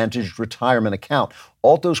tax-advantaged retirement account.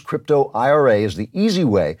 Alto's Crypto IRA is the easy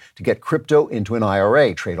way to get crypto into an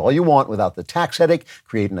IRA. Trade all you want without the tax headache.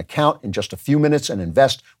 Create an account in just a few minutes and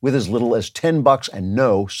invest with as little as $10 and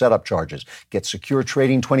no setup charges. Get secure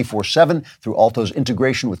trading 24/7 through Alto's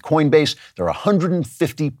integration with Coinbase. There are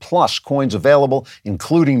 150 plus coins available,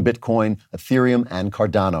 including Bitcoin, Ethereum, and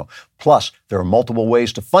Cardano. Plus, there are multiple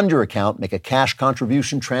ways to fund your account, make a cash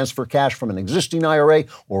contribution, transfer cash from an existing IRA,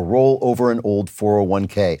 or roll over an old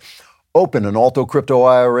 401k. Open an Alto Crypto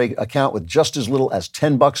IRA account with just as little as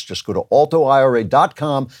 $10. Just go to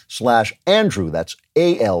altoira.com/Andrew. That's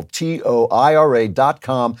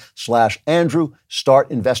altoira.com/Andrew.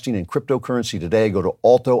 Start investing in cryptocurrency today. Go to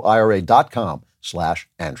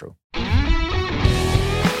altoira.com/Andrew.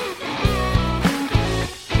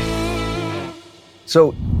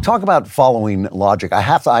 So talk about following logic.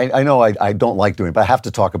 I know I don't like doing it, but I have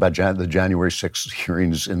to talk about the January 6th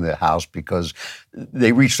hearings in the House because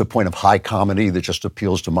they reached a point of high comedy that just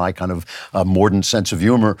appeals to my kind of mordant sense of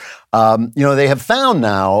humor. They have found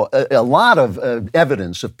now a lot of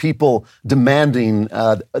evidence of people demanding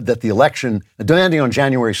demanding on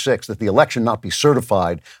January 6th that the election not be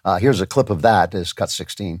certified. Here's a clip of that, is cut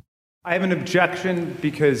 16. I have an objection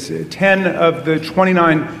because 10 of the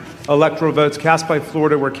 29 electoral votes cast by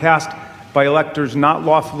Florida were cast by electors not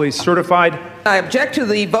lawfully certified. I object to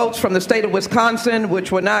the votes from the state of Wisconsin,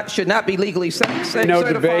 which should not be legally certified. No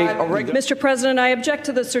debate. Mr. President, I object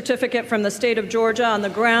to the certificate from the state of Georgia on the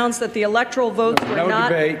grounds that the electoral votes were not...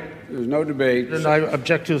 There's no debate. And I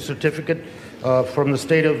object to the certificate from the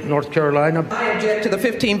state of North Carolina. I object to the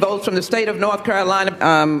 15 votes from the state of North Carolina.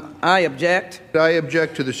 I object. I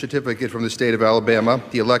object to the certificate from the state of Alabama.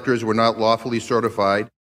 The electors were not lawfully certified.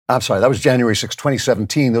 I'm sorry, that was January 6,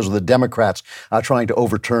 2017. Those are the Democrats trying to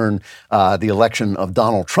overturn the election of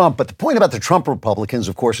Donald Trump. But the point about the Trump Republicans,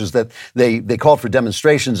 of course, is that they called for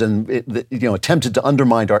demonstrations and attempted to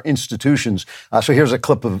undermine our institutions. So here's a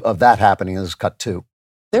clip of that happening. This is cut 2.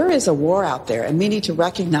 There is a war out there, and we need to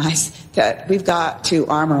recognize that we've got to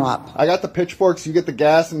armor up. I got the pitchforks, you get the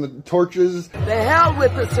gas and the torches. The hell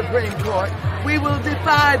with the Supreme Court. We will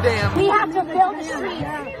defy them. We have to build the streets.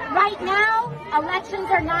 Right now, elections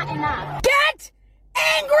are not enough. Get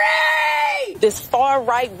angry! This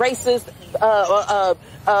far-right, racist,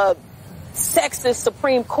 sexist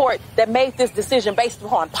Supreme Court that made this decision based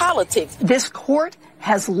upon politics. This court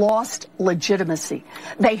has lost legitimacy.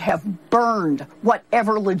 They have burned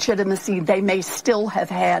whatever legitimacy they may still have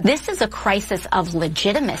had. This is a crisis of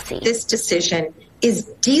legitimacy. This decision is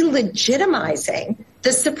delegitimizing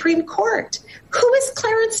the Supreme Court. Who is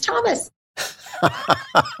Clarence Thomas?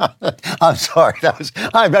 I'm sorry.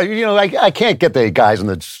 I can't get the guys in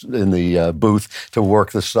the booth to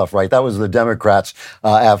work this stuff right. That was the Democrats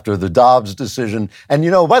after the Dobbs decision. And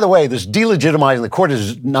by the way, this delegitimizing the court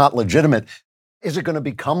is not legitimate. Is it going to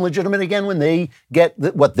become legitimate again when they get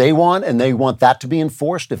what they want and they want that to be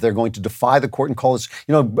enforced? If they're going to defy the court and call this,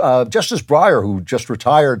 Justice Breyer, who just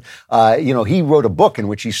retired, he wrote a book in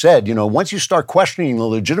which he said, once you start questioning the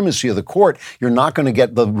legitimacy of the court, you're not going to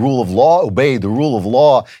get the rule of law obeyed. The rule of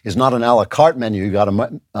law is not an a la carte menu. You got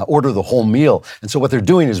to order the whole meal. And so what they're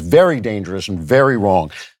doing is very dangerous and very wrong.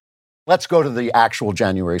 Let's go to the actual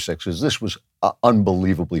January 6th, because this was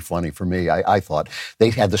unbelievably funny for me. I thought they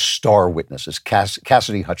had the star witnesses,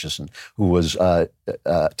 Cassidy Hutchinson, who was a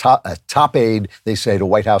top aide, they say, to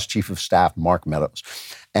White House Chief of Staff Mark Meadows.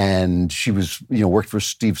 And she was, worked for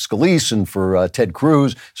Steve Scalise and for Ted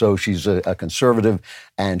Cruz, so she's a conservative.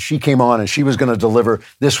 And she came on and she was going to deliver,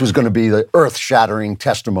 this was going to be the earth-shattering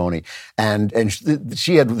testimony. And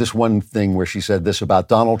she had this one thing where she said this about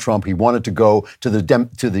Donald Trump. He wanted to go to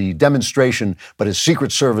the demonstration, but his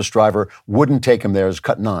Secret Service driver wouldn't take him there. It was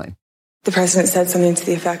cut 9. The president said something to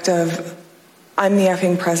the effect of, "I'm the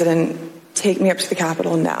effing president, take me up to the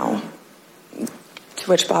Capitol now." To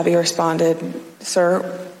which Bobby responded,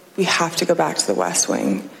 "Sir, we have to go back to the West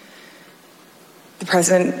Wing." The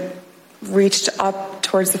president reached up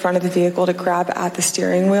towards the front of the vehicle to grab at the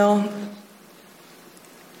steering wheel.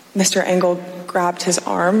 Mr. Engel grabbed his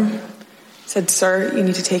arm, said, "Sir, you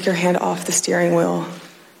need to take your hand off the steering wheel.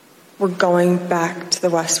 We're going back to the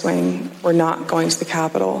West Wing. We're not going to the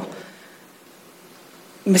Capitol."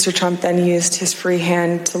 Mr. Trump then used his free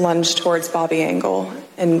hand to lunge towards Bobby Engel.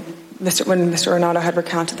 And when Mr. Renato had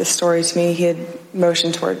recounted this story to me, he had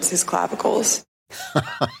motioned towards his clavicles.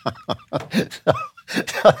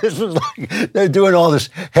 This was like they're doing all this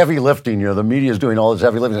heavy lifting. The media is doing all this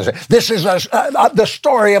heavy lifting. They say, this is the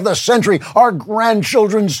story of the century. Our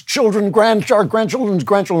grandchildren's children, our grandchildren's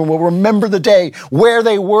grandchildren will remember the day where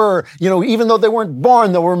they were. Even though they weren't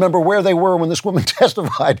born, they'll remember where they were when this woman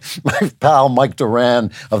testified. My pal Mike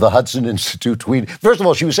Duran of the Hudson Institute tweeted. First of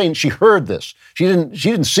all, she was saying she heard this. She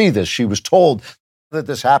didn't see this. She was told that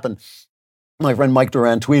this happened. My friend Mike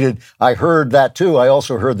Duran tweeted, "I heard that too. I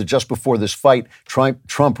also heard that just before this fight,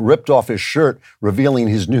 Trump ripped off his shirt, revealing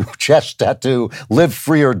his new chest tattoo, 'Live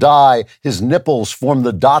free or die.' His nipples formed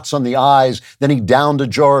the dots on the eyes. Then he downed a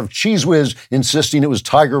jar of Cheese Whiz, insisting it was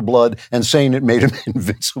tiger blood and saying it made him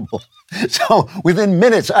invincible." So within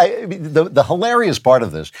minutes, the hilarious part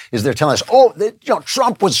of this is they're telling us,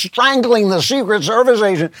 Trump was strangling the Secret Service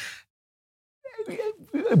agent.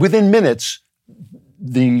 Within minutes,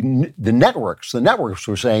 the networks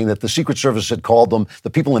were saying that the Secret Service had called them, the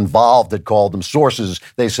people involved had called them, sources,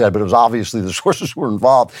 they said, but it was obviously the sources who were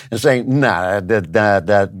involved, and saying,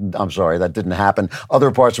 that I'm sorry, that didn't happen. Other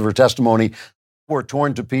parts of her testimony were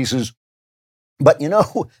torn to pieces. But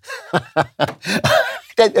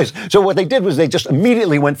so what they did was they just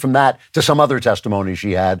immediately went from that to some other testimony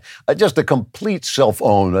she had, just a complete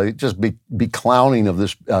self-own, just be clowning of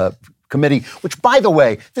this committee, which, by the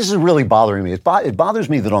way, this is really bothering me. It bothers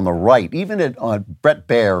me that on the right, even at Brett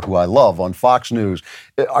Baer, who I love, on Fox News,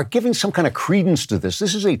 are giving some kind of credence to this.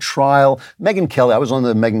 This is a trial. Megyn Kelly, I was on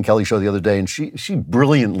the Megyn Kelly show the other day, and she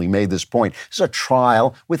brilliantly made this point. This is a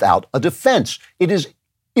trial without a defense. It is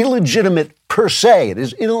illegitimate per se. It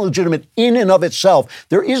is illegitimate in and of itself.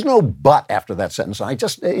 There is no but after that sentence.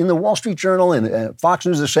 In the Wall Street Journal and Fox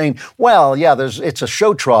News, they're saying, well, yeah, it's a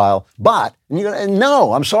show trial, but,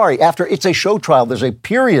 no, I'm sorry. After it's a show trial, there's a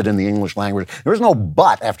period in the English language. There is no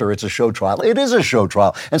but after it's a show trial. It is a show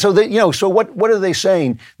trial. And so, so what are they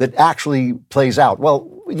saying that actually plays out? Well,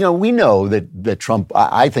 we know that Trump,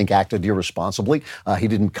 I think, acted irresponsibly. He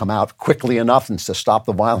didn't come out quickly enough to stop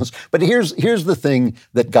the violence. But here's the thing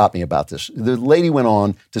that got me about this. The lady went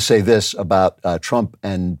on to say this about Trump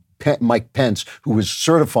and Mike Pence, who was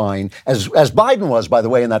certifying, as Biden was, by the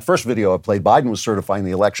way, in that first video I played, Biden was certifying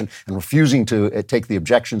the election and refusing to take the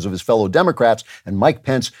objections of his fellow Democrats, and Mike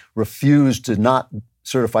Pence refused to not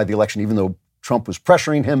certify the election, even though Trump was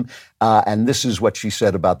pressuring him. And this is what she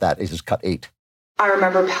said about that. This is cut 8. I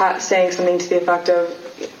remember Pat saying something to the effect of,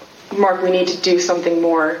 "Mark, we need to do something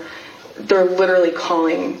more. They're literally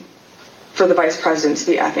calling for the vice president to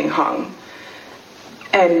be effing hung."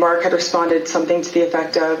 And Mark had responded something to the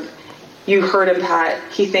effect of, "You heard him, Pat.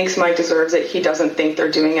 He thinks Mike deserves it. He doesn't think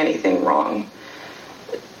they're doing anything wrong."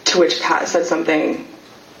 To which Pat said something,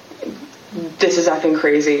 "This is effing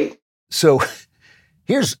crazy." So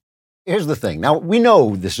here's the thing. Now, we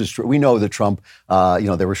know this is true. We know that Trump,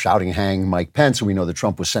 they were shouting, "Hang Mike Pence." And we know that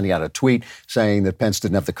Trump was sending out a tweet saying that Pence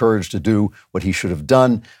didn't have the courage to do what he should have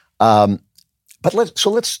done. But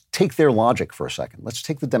let's take their logic for a second. Let's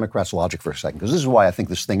take the Democrats' logic for a second, because this is why I think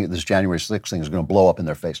this January 6th thing is going to blow up in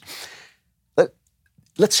their face.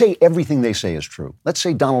 Let's say everything they say is true. Let's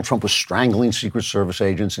say Donald Trump was strangling Secret Service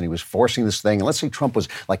agents and he was forcing this thing. And let's say Trump was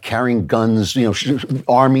like carrying guns,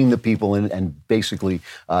 arming the people and basically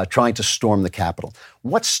trying to storm the Capitol.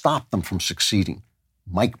 What stopped them from succeeding?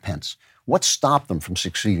 Mike Pence. What stopped them from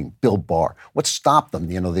succeeding? Bill Barr. What stopped them?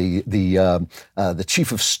 The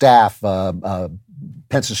chief of staff,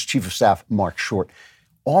 Pence's chief of staff, Mark Short.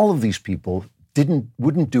 All of these people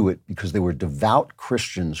wouldn't do it because they were devout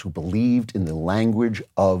Christians who believed in the language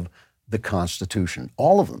of the Constitution.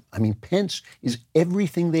 All of them. I mean, Pence is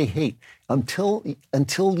everything they hate.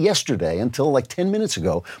 Until yesterday, until like 10 minutes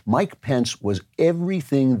ago, Mike Pence was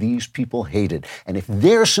everything these people hated. And if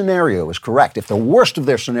their scenario is correct, if the worst of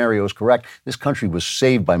their scenario is correct, this country was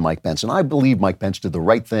saved by Mike Pence. And I believe Mike Pence did the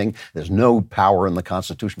right thing. There's no power in the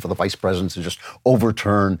Constitution for the vice president to just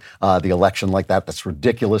overturn the election like that. That's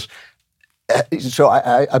ridiculous. So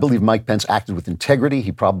I believe Mike Pence acted with integrity.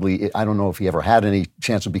 He probably, I don't know if he ever had any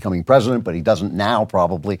chance of becoming president, but he doesn't now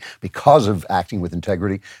probably because of acting with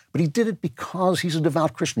integrity. But he did it because he's a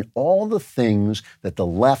devout Christian. All the things that the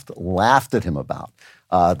left laughed at him about,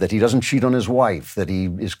 that he doesn't cheat on his wife, that he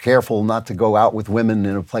is careful not to go out with women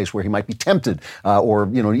in a place where he might be tempted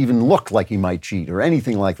or, even look like he might cheat or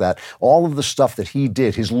anything like that. All of the stuff that he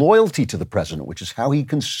did, his loyalty to the president, which is how he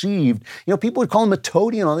conceived, people would call him a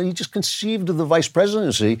toady and all that. He just conceived of the vice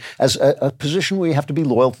presidency as a position where you have to be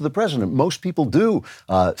loyal to the president. Most people do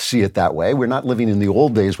see it that way. We're not living in the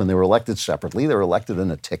old days when they were elected separately. They were elected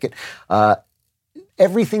in a ticket.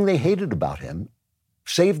 Everything they hated about him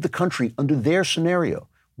saved the country under their scenario.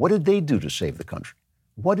 What did they do to save the country?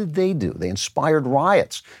 What did they do? They inspired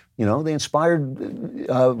riots. They inspired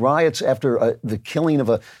riots after the killing of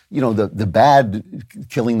the bad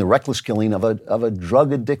killing, the reckless killing of a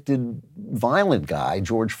drug-addicted, violent guy,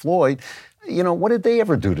 George Floyd. What did they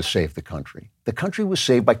ever do to save the country? The country was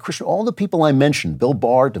saved by Christian. All the people I mentioned, Bill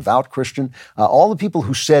Barr, devout Christian, all the people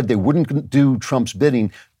who said they wouldn't do Trump's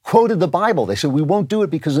bidding, quoted the Bible. They said, we won't do it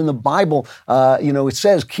because in the Bible, it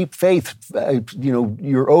says, keep faith.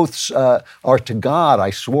 Your oaths are to God. I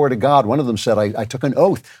swore to God. One of them said, I took an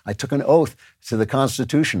oath. I took an oath to the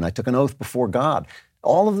Constitution. I took an oath before God.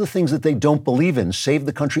 All of the things that they don't believe in saved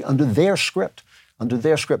the country under their script. And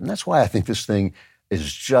that's why I think this thing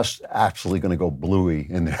is just absolutely going to go bluey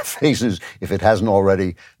in their faces if it hasn't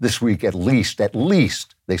already this week. At least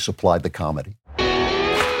they supplied the comedy.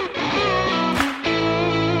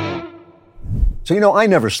 So, I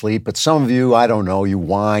never sleep, but some of you, I don't know, you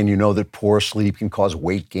whine. You know that poor sleep can cause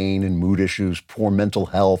weight gain and mood issues, poor mental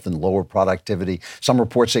health and lower productivity. Some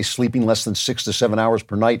reports say sleeping less than 6 to 7 hours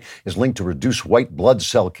per night is linked to reduced white blood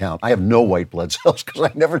cell count. I have no white blood cells because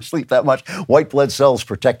I never sleep that much. White blood cells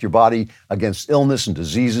protect your body against illness and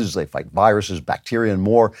diseases. They fight viruses, bacteria, and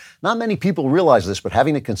more. Not many people realize this, but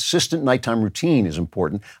having a consistent nighttime routine is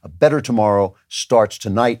important. A better tomorrow starts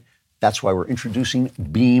tonight. That's why we're introducing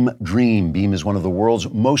Beam Dream. Beam is one of the world's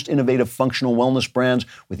most innovative functional wellness brands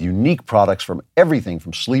with unique products from everything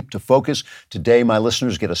from sleep to focus. Today, my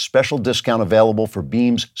listeners get a special discount available for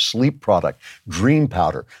Beam's sleep product, Dream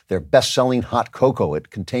Powder, their best-selling hot cocoa. It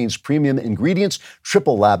contains premium ingredients,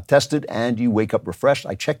 triple lab tested, and you wake up refreshed.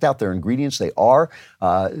 I checked out their ingredients. They are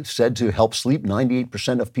said to help sleep.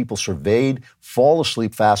 98% of people surveyed fall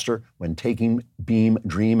asleep faster when taking Beam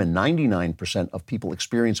Dream, and 99% of people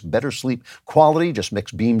experience better sleep quality. Just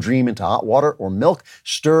mix Beam Dream into hot water or milk,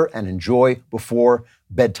 stir, and enjoy before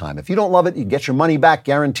bedtime. If you don't love it, you get your money back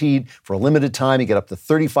guaranteed. For a limited time, you get up to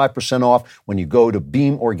 35% off when you go to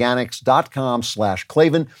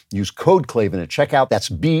beamorganics.com/Klavan. Use code Klavan at checkout. That's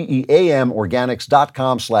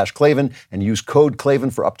BEAMorganics.com/Klavan and use code Klavan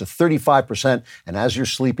for up to 35%. And as you're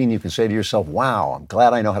sleeping, you can say to yourself, wow, I'm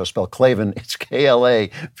glad I know how to spell Klavan. It's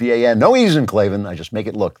Klavan. No E's in Klavan. I just make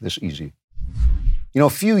it look this easy. A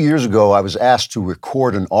few years ago, I was asked to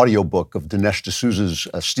record an audiobook of Dinesh D'Souza's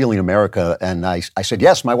Stealing America, and I said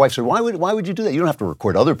yes. My wife said, why would you do that? You don't have to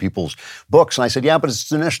record other people's books. And I said, yeah, but it's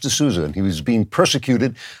Dinesh D'Souza, and he was being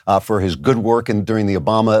persecuted for his good work during the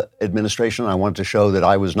Obama administration. I wanted to show that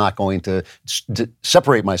I was not going to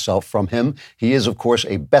separate myself from him. He is, of course,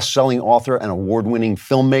 a best-selling author and award-winning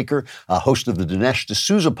filmmaker, host of the Dinesh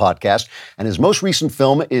D'Souza podcast, and his most recent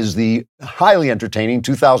film is the highly entertaining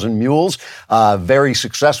 2,000 Mules, very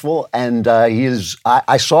successful, and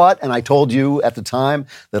I saw it, and I told you at the time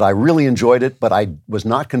that I really enjoyed it, but I was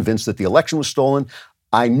not convinced that the election was stolen.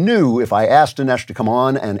 I knew if I asked Dinesh to come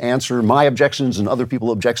on and answer my objections and other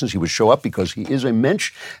people's objections, he would show up because he is a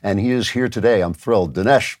mensch, and he is here today. I'm thrilled.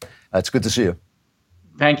 Dinesh, it's good to see you.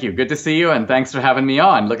 Thank you. Good to see you, and thanks for having me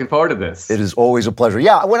on. Looking forward to this. It is always a pleasure.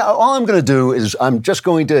 Yeah, all I'm going to do is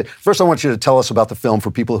first I want you to tell us about the film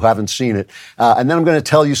for people who haven't seen it, and then I'm going to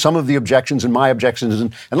tell you some of the objections and my objections.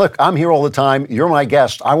 And look, I'm here all the time. You're my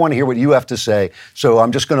guest. I want to hear what you have to say, so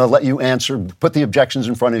I'm just going to let you answer, put the objections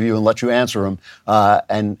in front of you and let you answer them,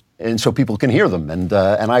 and so people can hear them. And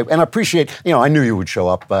I appreciate, I knew you would show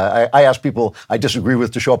up. I ask people I disagree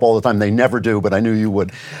with to show up all the time. They never do, but I knew you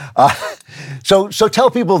would. So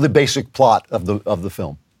tell people the basic plot of the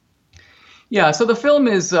film. Yeah, so the film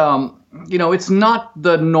is it's not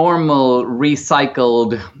the normal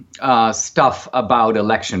recycled stuff about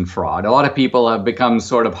election fraud. A lot of people have become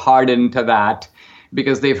sort of hardened to that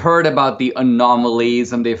because they've heard about the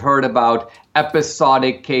anomalies and they've heard about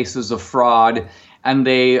episodic cases of fraud, and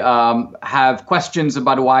they have questions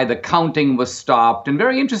about why the counting was stopped. And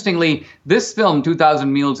very interestingly, this film,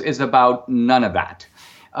 2,000 Mules, is about none of that.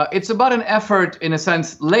 It's about an effort, in a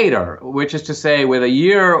sense, later, which is to say, with a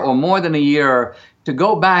year or more than a year, to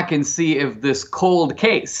go back and see if this cold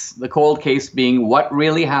case, the cold case being what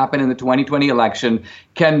really happened in the 2020 election,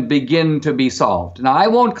 can begin to be solved. Now, I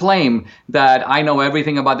won't claim that I know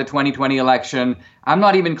everything about the 2020 election. I'm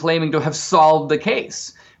not even claiming to have solved the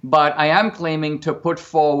case. But I am claiming to put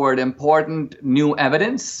forward important new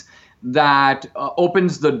evidence that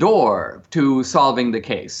opens the door to solving the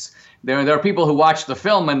case. There are people who watch the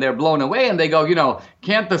film and they're blown away and they go,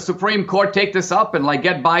 can't the Supreme Court take this up and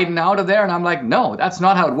get Biden out of there? And I'm like, no, that's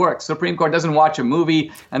not how it works. Supreme Court doesn't watch a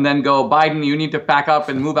movie and then go, Biden, you need to pack up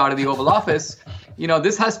and move out of the Oval Office.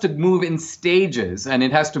 This has to move in stages, and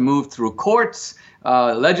it has to move through courts.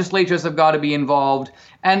 Legislatures have got to be involved.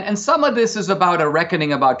 And some of this is about a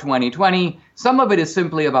reckoning about 2020. Some of it is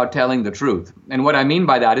simply about telling the truth. And what I mean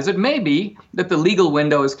by that is it may be that the legal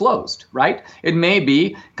window is closed, right? It may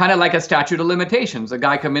be kind of like a statute of limitations. A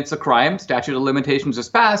guy commits a crime, statute of limitations is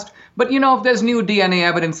passed. But, if there's new DNA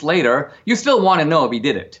evidence later, you still want to know if he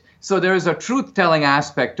did it. So there is a truth-telling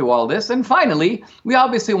aspect to all this. And finally, we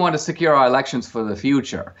obviously want to secure our elections for the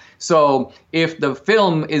future. So if the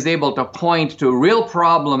film is able to point to real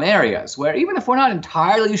problem areas where even if we're not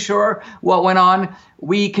entirely sure what went on,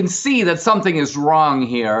 we can see that something is wrong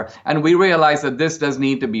here, and we realize that this does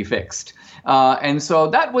need to be fixed. And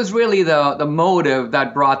so that was really the motive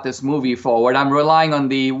that brought this movie forward. I'm relying on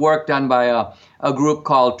the work done by a group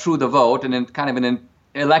called True the Vote, and kind of an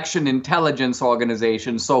election intelligence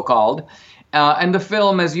organization, so-called. And the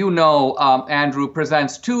film, as you know, Andrew,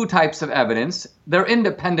 presents two types of evidence. They're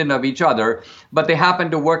independent of each other, but they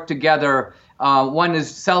happen to work together. One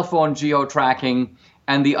is cell phone geo-tracking,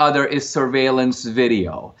 and the other is surveillance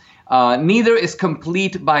video. Neither is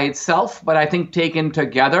complete by itself, but I think taken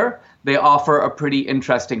together, they offer a pretty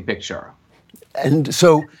interesting picture. And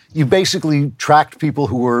so you basically tracked people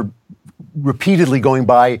who were repeatedly going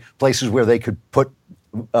by places where they could put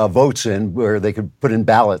votes in, where they could put in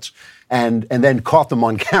ballots, and then caught them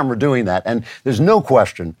on camera doing that. And there's no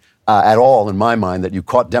question at all in my mind that you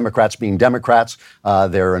caught Democrats being Democrats.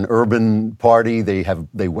 They're an urban party. They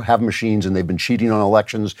have machines, and they've been cheating on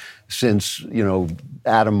elections since,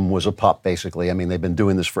 Adam was a pup, basically. I mean, they've been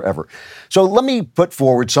doing this forever. So let me put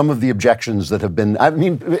forward some of the objections that have been,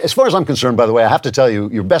 as far as I'm concerned, by the way, I have to tell you,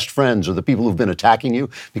 your best friends are the people who've been attacking you,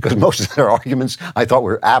 because most of their arguments I thought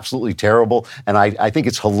were absolutely terrible. And I think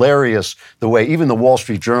it's hilarious the way even the Wall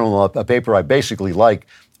Street Journal, a paper I basically like,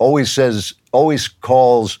 always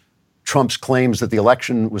calls Trump's claims that the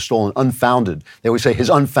election was stolen unfounded. They always say his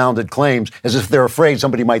unfounded claims, as if they're afraid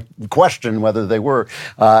somebody might question whether they were.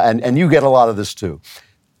 And you get a lot of this too.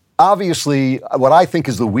 Obviously, what I think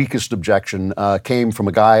is the weakest objection came from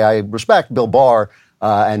a guy I respect, Bill Barr,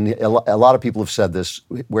 and a lot of people have said this,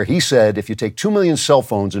 where he said, if you take 2 million cell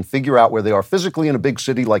phones and figure out where they are physically in a big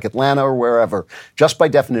city like Atlanta or wherever, just by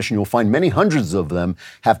definition, you'll find many hundreds of them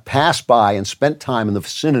have passed by and spent time in the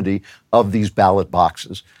vicinity of these ballot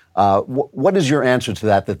boxes. What is your answer to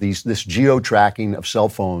that this geo-tracking of cell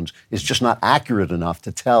phones is just not accurate enough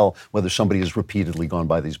to tell whether somebody has repeatedly gone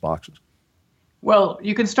by these boxes? Well,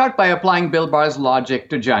 you can start by applying Bill Barr's logic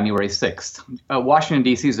to January 6th. Washington,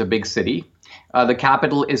 D.C. is a big city. The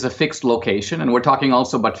Capitol is a fixed location, and we're talking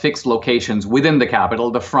also about fixed locations within the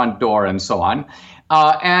Capitol, the front door and so on.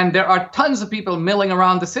 And there are tons of people milling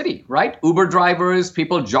around the city, right? Uber drivers,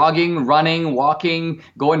 people jogging, running, walking,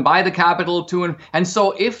 going by the Capitol to and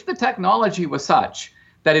so if the technology was such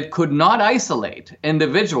that it could not isolate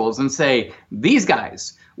individuals and say, these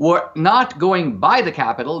guys were not going by the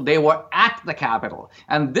Capitol, they were at the Capitol.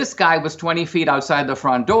 And this guy was 20 feet outside the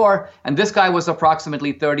front door, and this guy was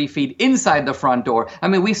approximately 30 feet inside the front door. I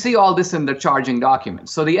mean, we see all this in the charging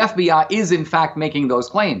documents. So the FBI is, in fact, making those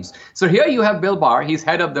claims. So here you have Bill Barr. He's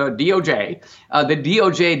head of the DOJ. The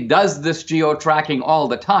DOJ does this geo-tracking all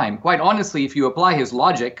the time. Quite honestly, if you apply his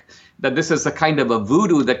logic, that this is a kind of a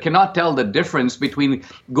voodoo that cannot tell the difference between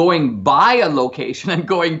going by a location and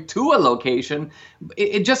going to a location,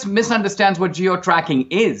 it just misunderstands what geo-tracking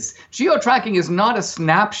is. Geo-tracking is not a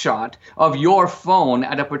snapshot of your phone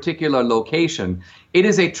at a particular location. It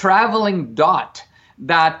is a traveling dot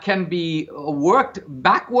that can be worked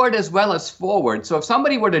backward as well as forward. So if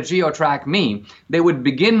somebody were to geo-track me, they would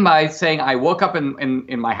begin by saying, I woke up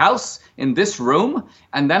in my house in this room,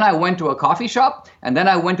 and then I went to a coffee shop, and then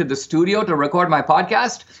I went to the studio to record my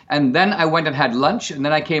podcast, and then I went and had lunch, and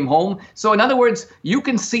then I came home. So in other words, you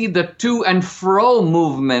can see the to and fro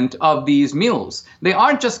movement of these mules. They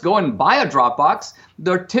aren't just going by a Dropbox.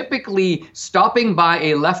 They're typically stopping by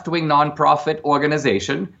a left-wing nonprofit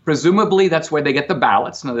organization. Presumably, that's where they get the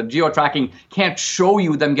ballots. Now, the geo-tracking can't show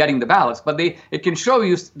you them getting the ballots, but it can show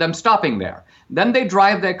you them stopping there. Then they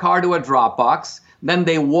drive their car to a Dropbox. Then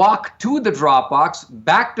they walk to the Dropbox,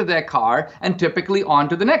 back to their car, and typically on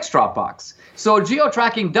to the next Dropbox. So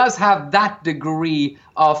geo-tracking does have that degree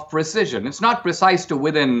of precision. It's not precise to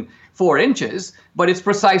within 4 inches, but it's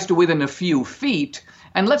precise to within a few feet.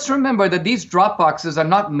 And let's remember that these drop boxes are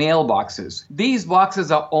not mailboxes. These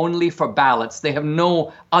boxes are only for ballots. They have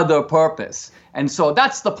no other purpose. And so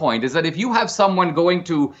that's the point, is that if you have someone going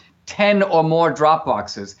to 10 or more drop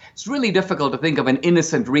boxes, it's really difficult to think of an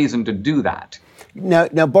innocent reason to do that.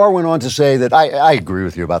 Now Barr went on to say that, I agree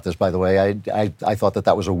with you about this, by the way. I thought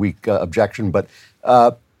that was a weak objection, but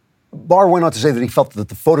Barr went on to say that he felt that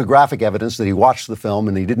the photographic evidence, that he watched the film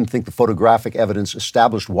and he didn't think the photographic evidence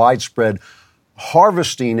established widespread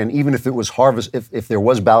harvesting, and even if it was if there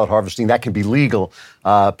was ballot harvesting, that can be legal.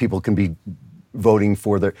 People can be voting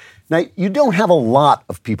for their. Now, you don't have a lot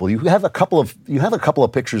of people. You have a couple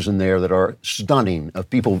of pictures in there that are stunning, of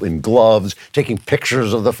people in gloves taking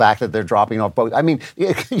pictures of the fact that they're dropping off votes. I mean,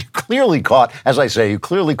 you clearly caught, as I say,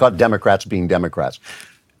 Democrats being Democrats.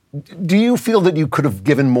 Do you feel that you could have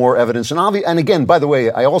given more evidence? And again, by the way,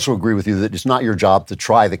 I also agree with you that it's not your job to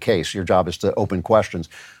try the case. Your job is to open questions.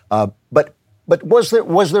 But was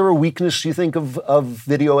there a weakness, you think, of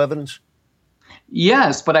video evidence?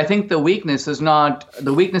 Yes, but I think the weakness is not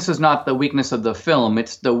the weakness of the film.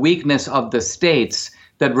 It's the weakness of the states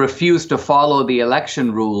that refuse to follow the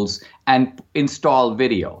election rules and install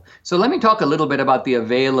video. So let me talk a little bit about the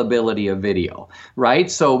availability of video,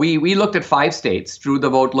 right? So we looked at 5 states. Drew the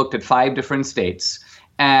Vote looked at 5 different states.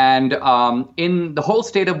 And in the whole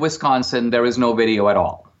state of Wisconsin, there is no video at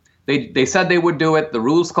all. They said they would do it. The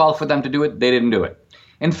rules called for them to do it. They didn't do it.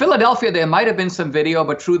 In Philadelphia, there might have been some video,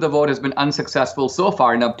 but True the Vote has been unsuccessful so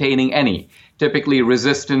far in obtaining any, typically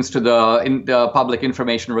resistance to the public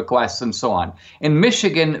information requests and so on. In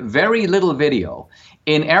Michigan, very little video.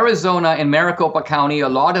 In Arizona, in Maricopa County, a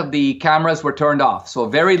lot of the cameras were turned off, so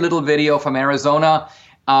very little video from Arizona.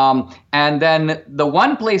 And then the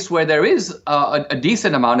one place where there is a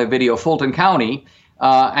decent amount of video, Fulton County,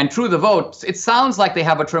 and True the Vote, it sounds like they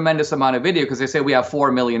have a tremendous amount of video because they say we have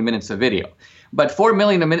 4 million minutes of video. But 4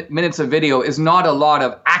 million minutes of video is not a lot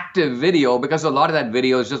of active video because a lot of that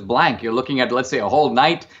video is just blank. You're looking at, let's say, a whole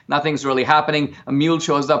night. Nothing's really happening. A mule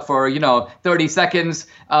shows up for, 30 seconds.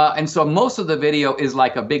 And so most of the video is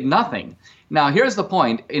like a big nothing. Now, here's the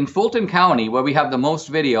point. In Fulton County, where we have the most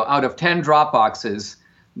video, out of 10 drop boxes,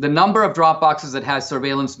 the number of drop boxes that has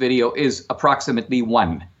surveillance video is approximately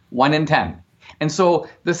 1 in 10. And so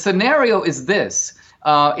the scenario is this.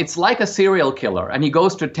 It's like a serial killer, and he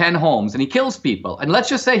goes to 10 homes and he kills people. And let's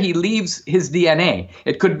just say he leaves his DNA.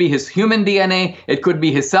 It could be his human DNA. It could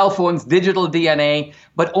be his cell phone's digital DNA.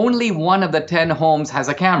 But only 1 of the 10 homes has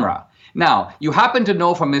a camera. Now, you happen to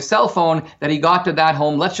know from his cell phone that he got to that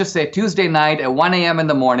home, let's just say Tuesday night at 1 a.m. in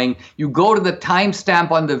the morning. You go to the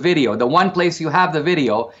timestamp on the video, the one place you have the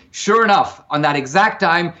video. Sure enough, on that exact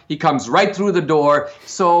time, he comes right through the door.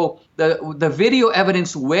 So the video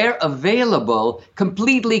evidence, where available,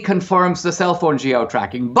 completely confirms the cell phone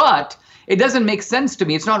geo-tracking. But it doesn't make sense to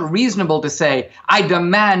me. It's not reasonable to say, I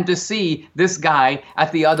demand to see this guy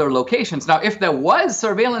at the other locations. Now, if there was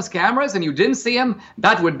surveillance cameras and you didn't see him,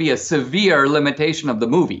 that would be a severe limitation of the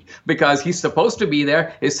movie because he's supposed to be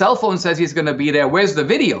there. His cell phone says he's going to be there. Where's the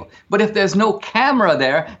video? But if there's no camera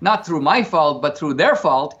there, not through my fault, but through their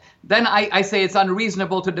fault, then I say it's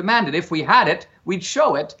unreasonable to demand it. If we had it, we'd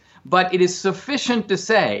show it. But it is sufficient to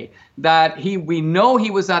say that we know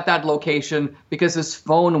he was at that location because his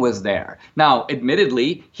phone was there. Now,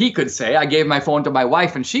 admittedly, he could say, I gave my phone to my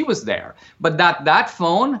wife and she was there. But that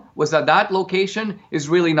phone was at that location is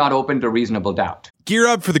really not open to reasonable doubt. Gear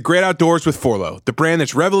up for the great outdoors with Forloh, the brand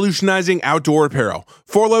that's revolutionizing outdoor apparel.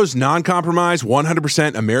 Forloh's non-compromise,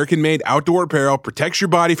 100% American-made outdoor apparel protects your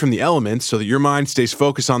body from the elements so that your mind stays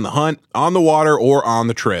focused on the hunt, on the water, or on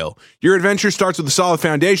the trail. Your adventure starts with a solid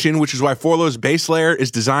foundation, which is why Forloh's base layer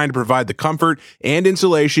is designed to provide the comfort and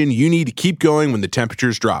insulation you need to keep going when the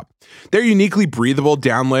temperatures drop. Their uniquely breathable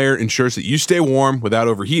down layer ensures that you stay warm without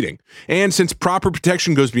overheating. And since proper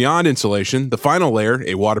protection goes beyond insulation, the final layer,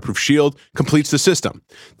 a waterproof shield, completes the system. system.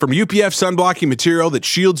 From UPF sun-blocking material that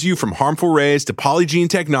shields you from harmful rays to Polygene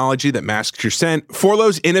technology that masks your scent,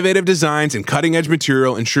 Forlo's innovative designs and cutting-edge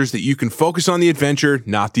material ensures that you can focus on the adventure,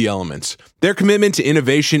 not the elements. Their commitment to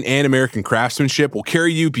innovation and American craftsmanship will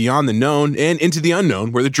carry you beyond the known and into the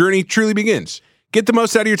unknown, where the journey truly begins. Get the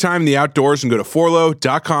most out of your time in the outdoors and go to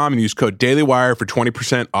forlo.com and use code DailyWire for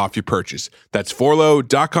 20% off your purchase. That's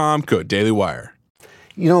forlo.com, code DailyWire.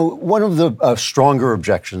 You know, one of the stronger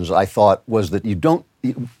objections I thought was that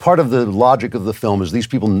part of the logic of the film is these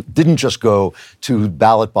people didn't just go to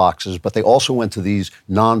ballot boxes, but they also went to these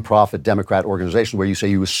nonprofit Democrat organizations where you say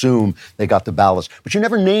you assume they got the ballots, but you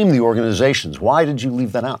never name the organizations. Why did you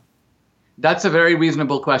leave that out? That's a very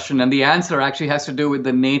reasonable question, and the answer actually has to do with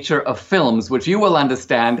the nature of films, which you will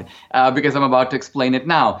understand because I'm about to explain it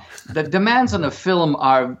now. The demands on a film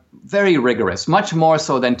are very rigorous, much more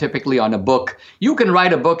so than typically on a book. You can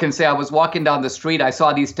write a book and say, I was walking down the street, I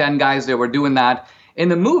saw these 10 guys, they were doing that. In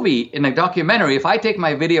a movie, in a documentary, if I take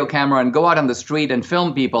my video camera and go out on the street and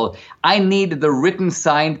film people, I need the written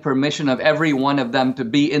signed permission of every one of them to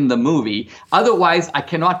be in the movie. Otherwise, I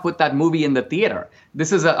cannot put that movie in the theater.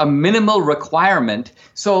 This is a minimal requirement.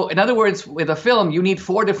 So in other words, with a film, you need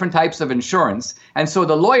 4 different types of insurance. And so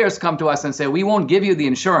the lawyers come to us and say, we won't give you the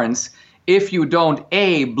insurance if you don't,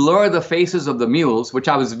 A, blur the faces of the mules, which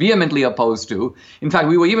I was vehemently opposed to. In fact,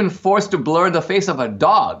 we were even forced to blur the face of a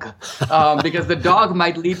dog because the dog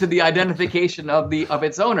might lead to the identification of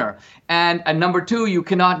its owner. And number 2, you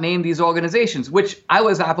cannot name these organizations, which I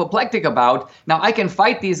was apoplectic about. Now, I can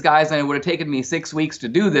fight these guys, and it would have taken me 6 weeks to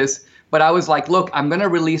do this. But I was like, look, I'm going to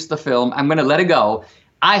release the film. I'm going to let it go.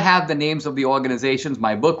 I have the names of the organizations.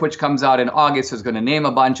 My book, which comes out in August, is going to name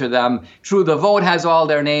a bunch of them. True the Vote has all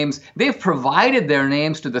their names. They've provided their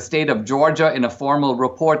names to the state of Georgia in a formal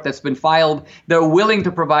report that's been filed. They're willing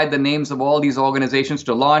to provide the names of all these organizations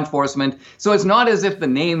to law enforcement. So it's not as if the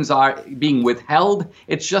names are being withheld.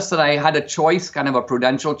 It's just that I had a choice, kind of a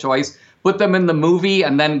prudential choice. Put them in the movie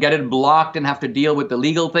and then get it blocked and have to deal with the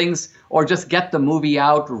legal things, or just get the movie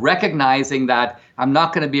out, recognizing that I'm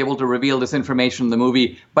not going to be able to reveal this information in the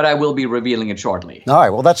movie, but I will be revealing it shortly. All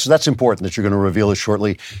right, well, that's important that you're going to reveal it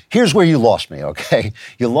shortly. Here's where you lost me, okay?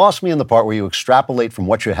 You lost me in the part where you extrapolate from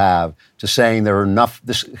what you have to saying there are enough,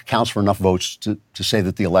 this counts for enough votes to say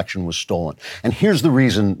that the election was stolen. And here's the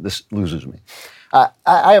reason this loses me.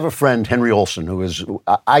 I have a friend, Henry Olson, who is,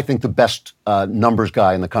 I think, the best numbers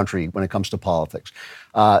guy in the country when it comes to politics.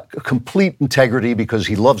 Complete integrity because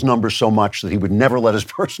he loves numbers so much that he would never let his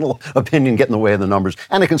personal opinion get in the way of the numbers,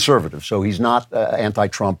 and a conservative. So he's not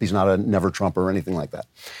anti-Trump. He's not a never-Trumper or anything like that.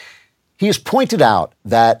 He has pointed out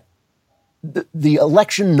that the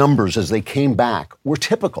election numbers as they came back were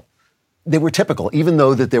typical. They were typical, even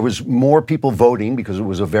though that there was more people voting because it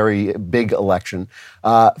was a very big election.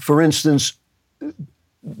 For instance,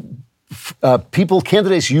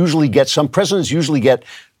 candidates usually get, some presidents usually get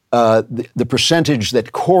the percentage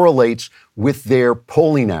that correlates with their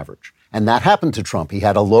polling average. And that happened to Trump. He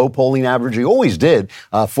had a low polling average. He always did,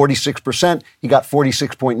 46%. He got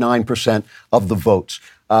 46.9% of the votes.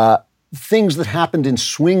 Things that happened in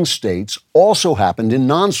swing states also happened in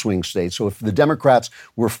non-swing states. So if the Democrats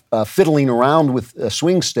were fiddling around with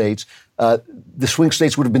swing states, the swing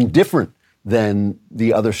states would have been different than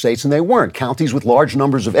the other states, and they weren't. Counties with large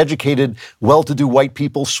numbers of educated, well-to-do white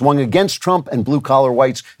people swung against Trump, and blue-collar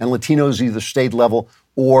whites and Latinos either stayed level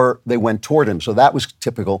or they went toward him. So that was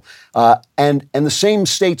typical. And the same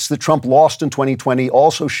states that Trump lost in 2020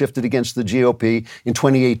 also shifted against the GOP in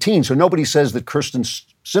 2018. So nobody says that Kyrsten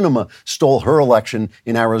Sinema stole her election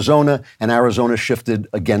in Arizona, and Arizona shifted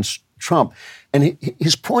against Trump. And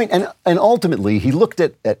his point, and ultimately, he looked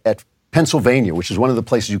at Pennsylvania, which is one of the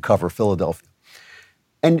places you cover, Philadelphia.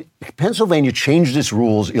 And Pennsylvania changed its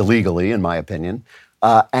rules illegally, in my opinion,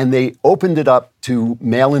 and they opened it up to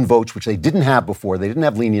mail-in votes, which they didn't have before. They didn't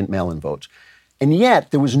have lenient mail-in votes. And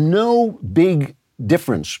yet, there was no big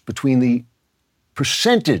difference between the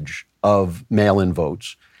percentage of mail-in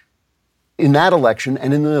votes in that election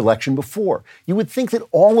and in the election before. You would think that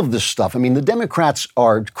all of this stuff, I mean, the Democrats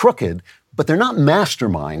are crooked, but they're not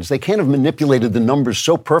masterminds. They can't have manipulated the numbers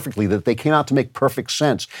so perfectly that they came out to make perfect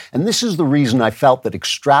sense. And this is the reason I felt that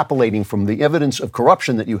extrapolating from the evidence of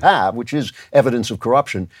corruption that you have, which is evidence of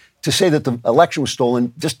corruption, to say that the election was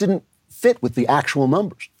stolen just didn't fit with the actual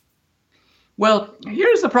numbers. Well,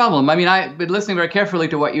 here's the problem. I mean, I've been listening very carefully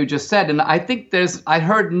to what you just said, and I think I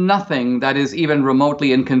heard nothing that is even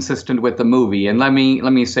remotely inconsistent with the movie. And let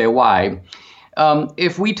me say why.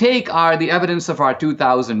 if we take the evidence of our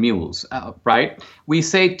 2,000 mules, right, we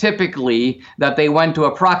say typically that they went to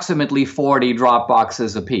approximately 40 drop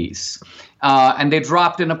boxes apiece. And they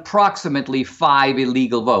dropped in approximately 5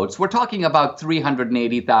 illegal votes. We're talking about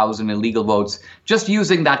 380,000 illegal votes, just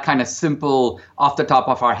using that kind of simple, off the top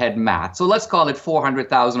of our head math. So let's call it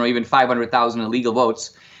 400,000 or even 500,000 illegal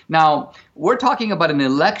votes. Now, we're talking about an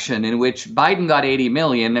election in which Biden got 80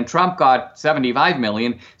 million and Trump got 75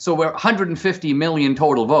 million. So we're 150 million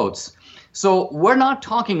total votes. So we're not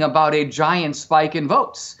talking about a giant spike in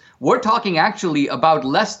votes. We're talking actually about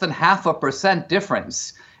less than 0.5%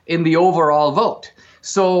 difference in the overall vote.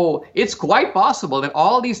 So it's quite possible that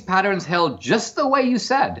all these patterns held just the way you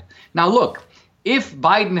said. Now, look, if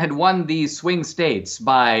Biden had won these swing states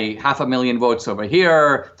by 500,000 votes over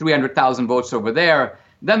here, 300,000 votes over there,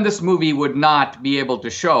 then this movie would not be able to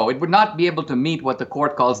show. It would not be able to meet what the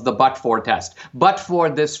court calls the but-for test. But for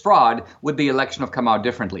this fraud, would the election have come out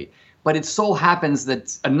differently? But it so happens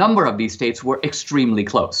that a number of these states were extremely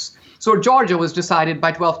close. So Georgia was decided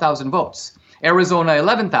by 12,000 votes, Arizona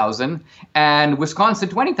 11,000, and Wisconsin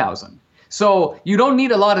 20,000. So you don't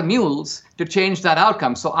need a lot of mules to change that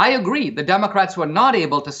outcome. So I agree, the Democrats were not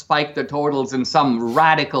able to spike the totals in some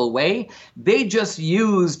radical way. They just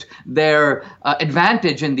used their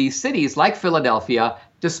advantage in these cities like Philadelphia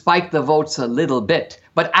to spike the votes a little bit.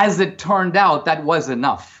 But as it turned out, that was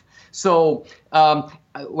enough. So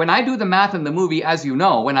when I do the math in the movie, as you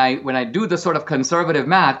know, when I do the sort of conservative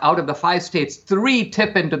math, out of the 5 states, 3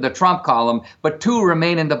 tip into the Trump column, but 2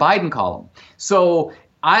 remain in the Biden column. So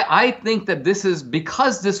I think that this is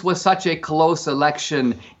because this was such a close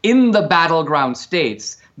election in the battleground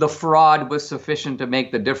states, the fraud was sufficient to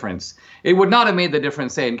make the difference. It would not have made the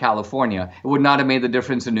difference, say, in California. It would not have made the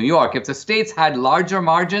difference in New York. If the states had larger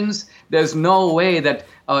margins, there's no way that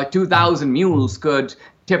 2,000 mules could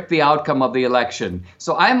tip the outcome of the election.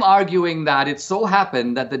 So I'm arguing that it so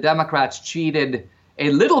happened that the Democrats cheated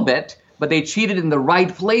a little bit, but they cheated in the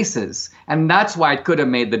right places. And that's why it could have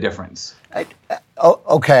made the difference.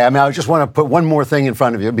 Okay. I mean, I just want to put one more thing in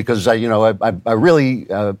front of you because, I really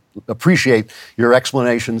appreciate your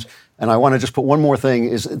explanations. And I want to just put one more thing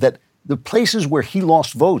is that the places where he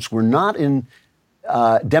lost votes were not in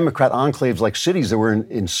Democrat enclaves like cities. They were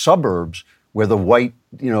in suburbs where the white,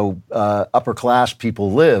 upper class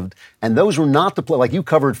people lived. And those were not the, like you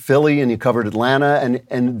covered Philly and you covered Atlanta,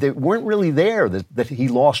 and they weren't really there that he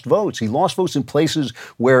lost votes. He lost votes in places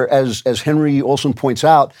where, as Henry Olson points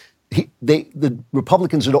out, the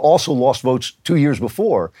Republicans had also lost votes 2 years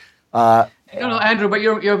before. No, Andrew, but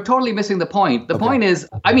you're totally missing the point. The point is,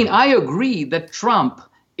 I agree that Trump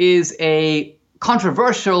is a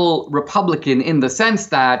controversial Republican in the sense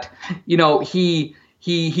that,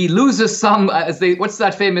 he loses some, what's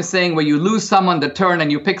that famous saying where you lose some on the turn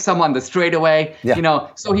and you pick some on the straightaway? Yeah.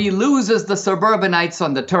 So he loses the suburbanites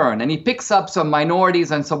on the turn and he picks up some minorities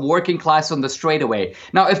and some working class on the straightaway.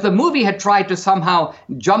 Now, if the movie had tried to somehow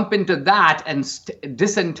jump into that and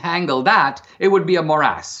disentangle that, it would be a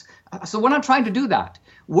morass. So we're not trying to do that.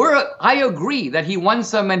 I agree that he won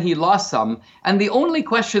some and he lost some. And the only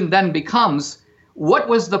question then becomes, what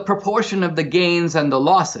was the proportion of the gains and the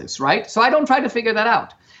losses, right? So I don't try to figure that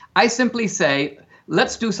out. I simply say,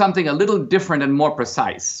 let's do something a little different and more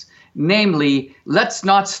precise. Namely, let's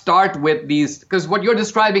not start with these, because what you're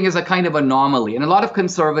describing is a kind of anomaly. And a lot of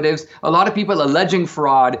conservatives, a lot of people alleging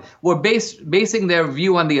fraud, were basing their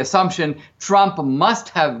view on the assumption Trump must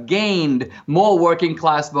have gained more working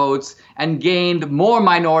class votes and gained more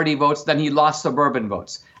minority votes than he lost suburban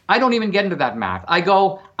votes. I don't even get into that math.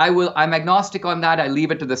 I'm agnostic on that. I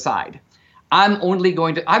leave it to the side. I'm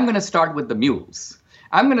going to start with the mules.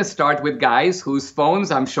 I'm going to start with guys whose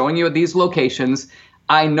phones I'm showing you at these locations.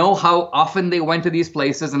 I know how often they went to these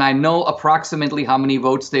places, and I know approximately how many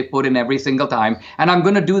votes they put in every single time. And I'm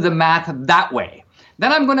going to do the math that way.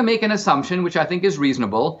 Then I'm going to make an assumption, which I think is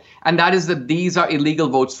reasonable, and that is that these are illegal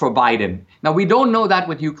votes for Biden. Now, we don't know that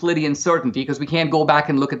with Euclidean certainty because we can't go back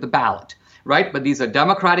and look at the ballot. Right? But these are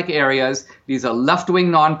Democratic areas. These are left-wing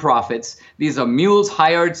nonprofits. These are mules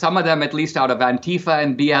hired, some of them at least out of Antifa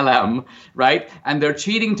and BLM, right? And they're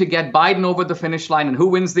cheating to get Biden over the finish line. And who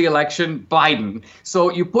wins the election? Biden.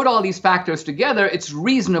 So you put all these factors together, it's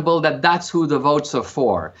reasonable that that's who the votes are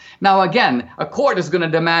for. Now, again, a court is going to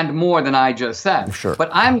demand more than I just said. Sure. But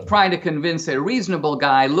I'm trying to convince a reasonable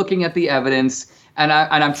guy looking at the evidence, and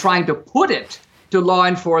I'm trying to put it to law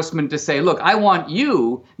enforcement to say, look, I want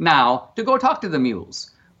you now to go talk to the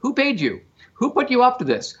mules. Who paid you? Who put you up to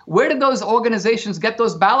this? Where did those organizations get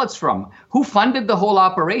those ballots from? Who funded the whole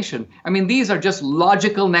operation? I mean, these are just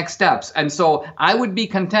logical next steps. And so I would be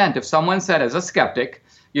content if someone said, as a skeptic,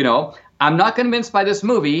 I'm not convinced by this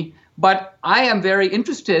movie, but I am very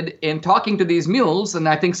interested in talking to these mules, and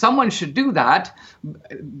I think someone should do that.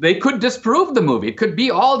 They could disprove the movie. It could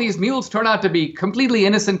be all these mules turn out to be completely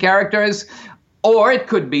innocent characters, or it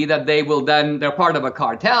could be that they're part of a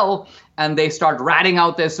cartel, and they start ratting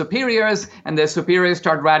out their superiors, and their superiors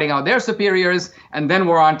start ratting out their superiors, and then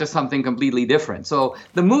we're on to something completely different. So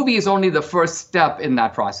the movie is only the first step in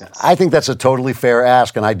that process. I think that's a totally fair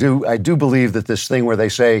ask, and I do believe that this thing where they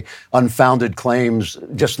say unfounded claims,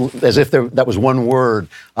 just as if that was one word,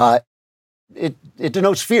 it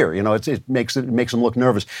denotes fear. It makes them look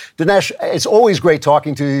nervous. Dinesh, it's always great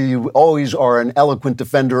talking to you. You always are an eloquent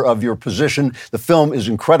defender of your position. The film is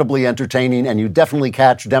incredibly entertaining, and you definitely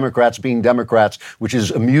catch Democrats being Democrats, which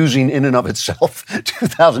is amusing in and of itself.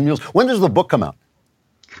 2,000 Mules. When does the book come out?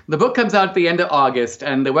 The book comes out at the end of August,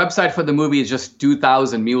 and the website for the movie is just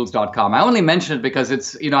 2000mules.com. I only mention it because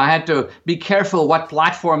it's, I had to be careful what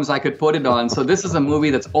platforms I could put it on. So this is a movie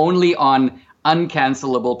that's only on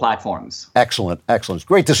uncancelable platforms. Excellent. It's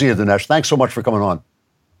great to see you, Dinesh. Thanks so much for coming on.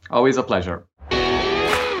 Always a pleasure.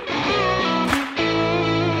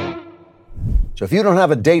 So if you don't have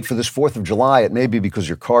a date for this 4th of July, it may be because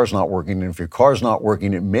your car's not working. And if your car's not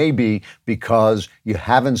working, it may be because you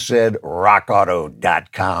haven't said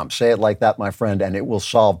rockauto.com. Say it like that, my friend, and it will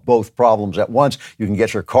solve both problems at once. You can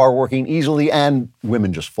get your car working easily, and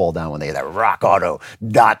women just fall down when they hear that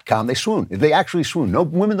rockauto.com. They swoon. They actually swoon. No,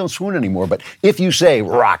 women don't swoon anymore. But if you say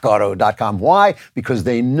rockauto.com, why? Because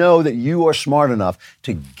they know that you are smart enough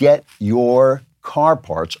to get your car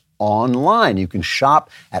parts online. You can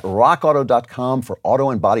shop at rockauto.com for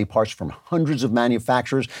auto and body parts from hundreds of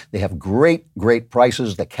manufacturers. They have great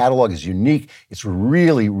prices. The catalog is unique. It's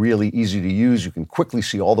really, really easy to use. You can quickly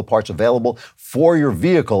see all the parts available for your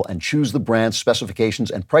vehicle and choose the brand,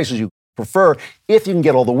 specifications, and prices you prefer if you can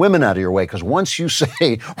get all the women out of your way, because once you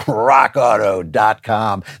say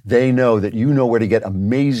rockauto.com, they know that you know where to get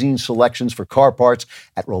amazing selections for car parts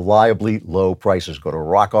at reliably low prices. Go to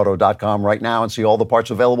rockauto.com right now and see all the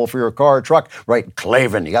parts available for your car or truck. Write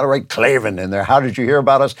Klavan. You got to write Klavan in there. How did you hear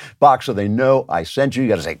about us? Box, so they know I sent you. You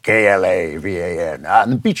got to say Klavan.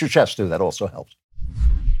 And beat your chest, too. That also helps.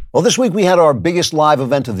 Well, this week we had our biggest live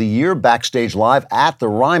event of the year, Backstage Live at the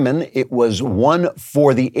Ryman. It was one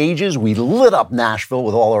for the ages. We lit up Nashville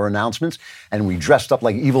with all our announcements, and we dressed up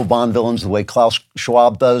like evil Bond villains the way Klaus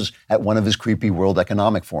Schwab does at one of his creepy World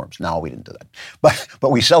Economic Forums. No, we didn't do that.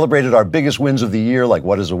 But we celebrated our biggest wins of the year, like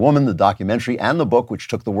What is a Woman, the documentary, and the book, which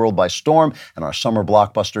took the world by storm, and our summer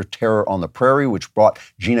blockbuster, Terror on the Prairie, which brought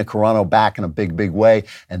Gina Carano back in a big, big way.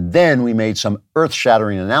 And then we made some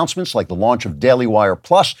earth-shattering announcements, like the launch of Daily Wire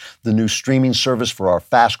Plus, the new streaming service for our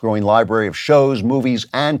fast-growing library of shows, movies,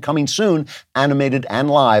 and coming soon, animated and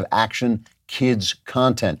live action kids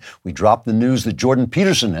content. We dropped the news that Jordan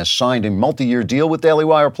Peterson has signed a multi-year deal with Daily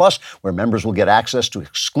Wire Plus, where members will get access to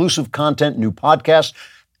exclusive content, new podcasts,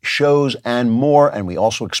 shows, and more. And we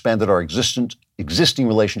also expanded our existing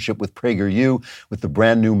relationship with PragerU with the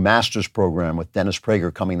brand new Masters program with Dennis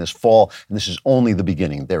Prager coming this fall. And this is only the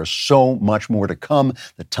beginning. There is so much more to come.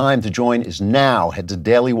 The time to join is now. Head to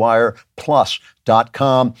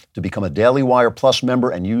DailyWirePlus.com to become a Daily Wire Plus member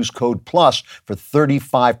and use code PLUS for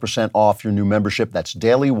 35% off your new membership. That's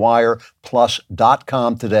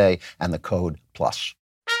DailyWirePlus.com today and the code PLUS.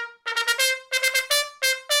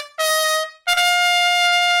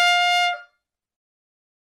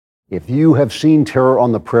 If you have seen Terror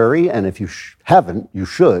on the Prairie, and if you haven't, you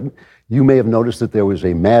should, you may have noticed that there was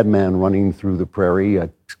a madman running through the prairie,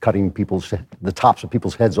 cutting the tops of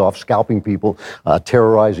people's heads off, scalping people,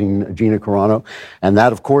 terrorizing Gina Carano. And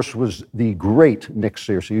that, of course, was the great Nick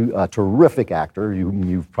Searcy, a terrific actor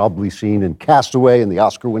you've probably seen in Castaway and the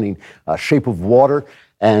Oscar-winning Shape of Water,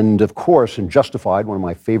 and, of course, in Justified, one of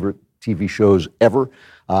my favorite TV shows ever,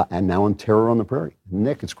 and now in Terror on the Prairie.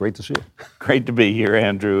 Nick, it's great to see you. Great to be here,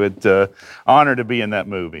 Andrew. It's an honor to be in that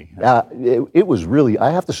movie. It was really,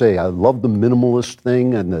 I have to say, I loved the minimalist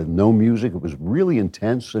thing and the no music. It was really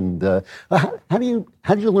intense. And how did you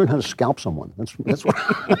learn how to scalp someone? That's what.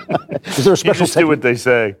 Is there a special? You just do what they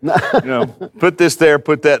say. Put this there,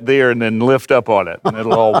 put that there, and then lift up on it, and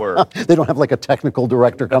it'll all work. They don't have like a technical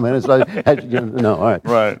director come in and say, no, all right.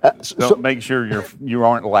 Right. Don't make sure you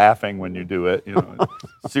aren't laughing when you do it.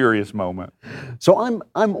 Serious moment. So I'm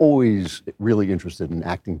always really interested in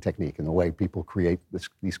acting technique and the way people create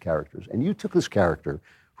these characters. And you took this character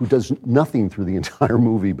who does nothing through the entire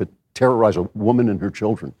movie but terrorize a woman and her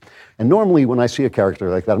children. And normally when I see a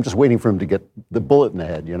character like that, I'm just waiting for him to get the bullet in the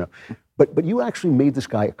head, But you actually made this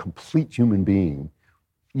guy a complete human being.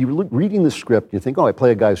 You're reading the script, you think, I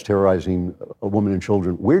play a guy who's terrorizing a woman and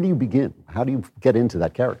children. Where do you begin? How do you get into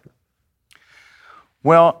that character?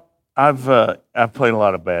 Well, I've played a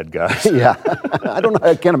lot of bad guys. Yeah, I don't know.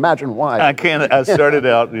 I can't imagine why. I started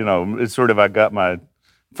out, it's sort of, I got my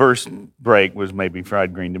first break was maybe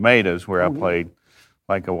Fried Green Tomatoes, where I played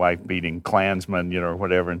like a wife-beating Klansman, or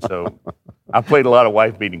whatever. And so I played a lot of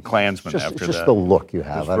wife-beating Klansmen after that. It's just the look you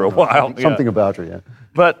have. For a while. Something about you, yeah.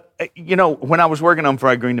 But, when I was working on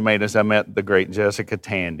Fried Green Tomatoes, I met the great Jessica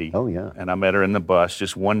Tandy. Oh, yeah. And I met her in the bus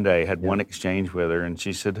just one day, had one exchange with her, and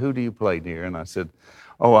she said, "Who do you play, dear?" And I said,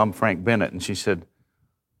 "Oh, I'm Frank Bennett." And she said,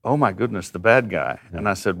 "Oh, my goodness, the bad guy." Yeah. And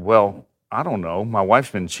I said, "Well, I don't know. My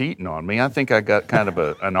wife's been cheating on me. I think I got kind of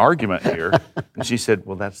an argument here." And she said,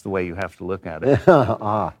 "Well, that's the way you have to look at it."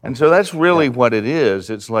 And so that's really what it is.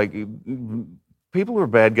 It's like people who are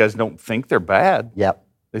bad guys don't think they're bad. Yep.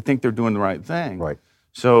 They think they're doing the right thing. Right.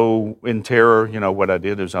 So in Terror, what I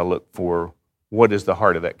did is I looked for what is the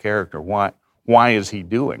heart of that character. Why is he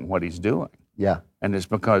doing what he's doing? Yeah. And it's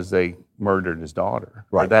because they murdered his daughter.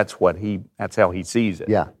 Right. Or that's how he sees it.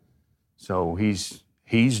 Yeah. So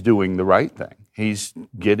he's doing the right thing. He's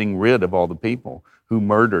getting rid of all the people who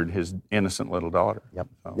murdered his innocent little daughter.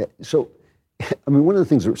 Yep. So, one of the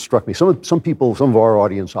things that struck me, some people, some of our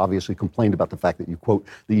audience obviously complained about the fact that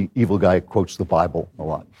the evil guy quotes the Bible a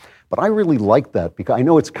lot. But I really like that because I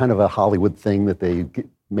know it's kind of a Hollywood thing that they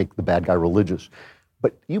make the bad guy religious.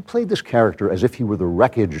 But you played this character as if he were the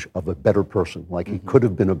wreckage of a better person, like he could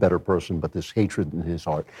have been a better person, but this hatred in his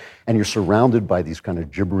heart. And you're surrounded by these kind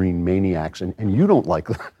of gibbering maniacs, and you don't like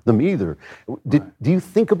them either. Do you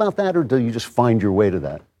think about that, or do you just find your way to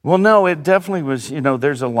that? Well, no, it definitely was,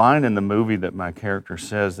 there's a line in the movie that my character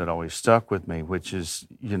says that always stuck with me, which is,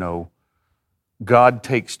 God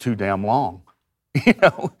takes too damn long.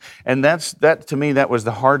 And that to me, that was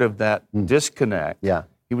the heart of that disconnect. Yeah.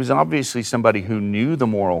 He was obviously somebody who knew the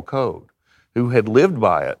moral code, who had lived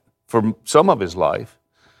by it for some of his life,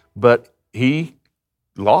 but he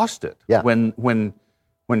lost it. Yeah.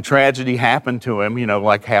 When tragedy happened to him,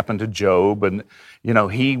 like happened to Job, and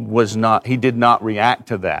he did not react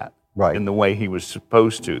to that in the way he was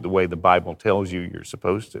supposed to, the way the Bible tells you you're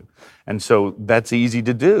supposed to. And so that's easy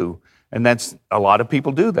to do. And that's a lot of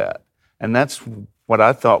people do that. And that's what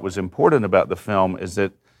I thought was important about the film, is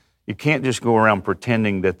that you can't just go around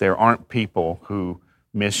pretending that there aren't people who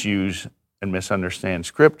misuse and misunderstand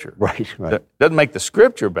Scripture. Right. That doesn't make the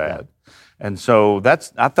Scripture bad. Yeah. And so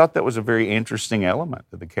I thought that was a very interesting element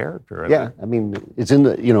of the character. Yeah, it's in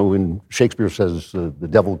the, when Shakespeare says the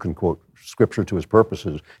devil can quote Scripture to his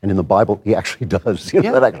purposes, and in the Bible he actually does.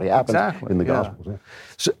 That actually happens in the Gospels.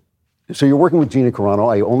 Yeah. So you're working with Gina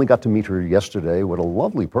Carano. I only got to meet her yesterday. What a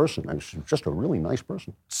lovely person. She's just a really nice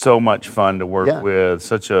person. So much fun to work with.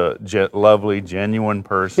 Such a lovely, genuine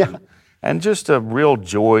person. Yeah. And just a real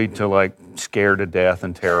joy to scare to death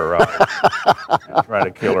and terrorize and try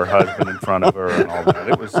to kill her husband in front of her and all that.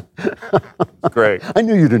 It was great. I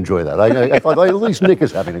knew you'd enjoy that. I thought at least Nick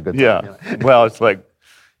is having a good time. Yeah. Well, it's like,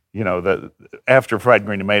 after Fried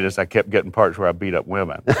Green Tomatoes, I kept getting parts where I beat up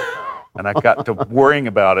women. And I got to worrying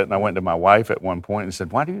about it, and I went to my wife at one point and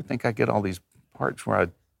said, "Why do you think I get all these parts where I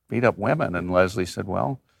beat up women?" And Leslie said,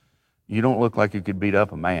 "Well, you don't look like you could beat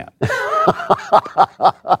up a man."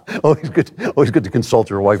 Always good to consult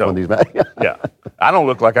your wife on these matters. Yeah. I don't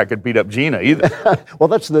look like I could beat up Gina either. Well,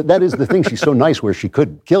 that is the thing. She's so nice where she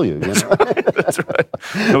could kill you. That's right.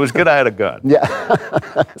 It was good I had a gun. Yeah,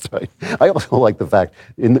 that's right. I also like the fact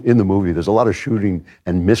in the movie there's a lot of shooting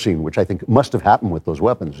and missing, which I think must have happened with those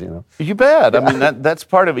weapons. You bet. Yeah. That's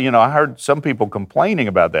part of it. I heard some people complaining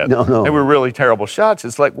about that. No. They were really terrible shots.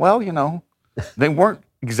 It's like, well, they weren't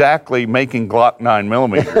exactly making Glock 9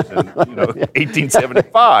 millimeters in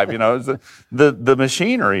 1875. The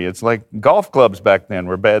machinery. It's like golf clubs back then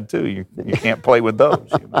were bad too. You can't play with those.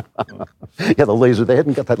 Yeah, the laser. They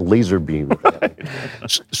hadn't got that laser beam. Right.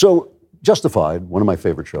 So Justified, one of my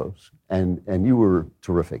favorite shows, and you were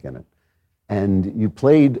terrific in it. And you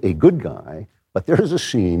played a good guy, but there is a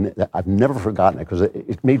scene that I've never forgotten it because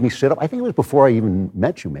it made me sit up. I think it was before I even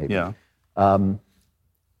met you, maybe. Yeah.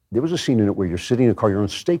 There was a scene in it where you're sitting in a car, you're on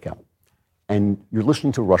stakeout, and you're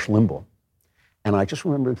listening to Rush Limbaugh. And I just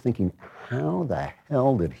remember thinking, how the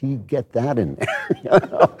hell did he get that in there?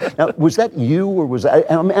 Now, was that you, or was that,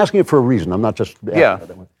 and I'm asking it for a reason, I'm not just... Yeah.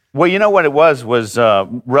 Well, you know what it was Rush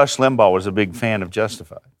Limbaugh was a big fan of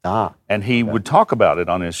Justified. And he would talk about it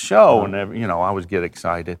on his show, and I would get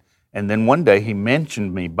excited. And then one day he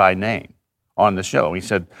mentioned me by name on the show. He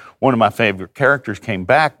said, one of my favorite characters came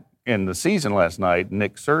back in the season last night,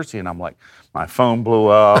 Nick Searcy, and I'm like, my phone blew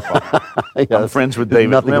up. I'm friends with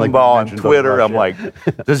David Limbaugh on Twitter. I'm like,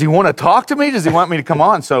 does he want to talk to me? Does he want me to come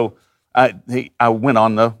on? So I went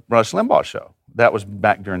on the Rush Limbaugh show. That was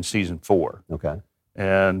back during season 4. Okay.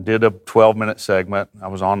 and did a 12-minute segment. I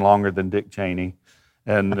was on longer than Dick Cheney.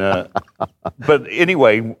 And but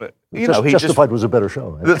anyway, he Justified was a better show.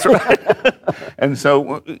 Right? That's right. And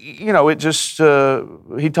so, it just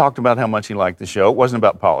he talked about how much he liked the show. It wasn't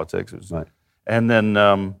about politics. It was, right. And then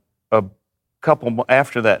a couple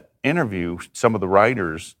after that interview, some of the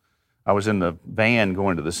writers, I was in the van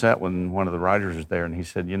going to the set when one of the writers was there, and he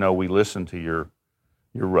said, we listened to your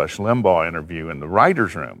Rush Limbaugh interview in the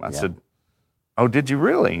writers' room. I said, oh, did you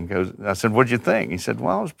really? I said, what'd you think? He said,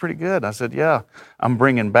 well, it was pretty good. I said, yeah, I'm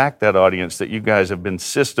bringing back that audience that you guys have been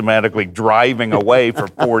systematically driving away for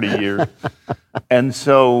 40 years. And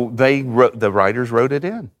so the writers wrote it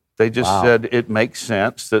in. They just said it makes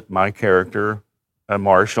sense that my character, a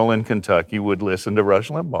marshal in Kentucky, would listen to Rush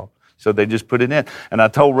Limbaugh. So they just put it in. And I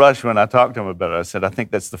told Rush when I talked to him about it, I said, I think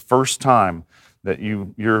that's the first time that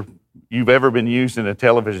you've ever been used in a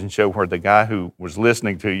television show where the guy who was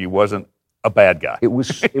listening to you wasn't a bad guy. It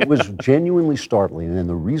was genuinely startling, and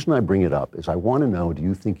the reason I bring it up is I want to know: do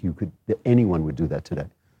you think that anyone would do that today?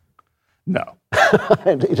 No,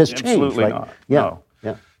 it has changed. Absolutely right? not. Yeah. No.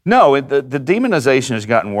 Yeah. No, the demonization has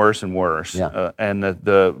gotten worse and worse, and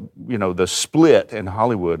the split in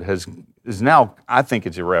Hollywood is now, I think,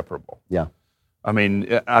 it's irreparable. Yeah. I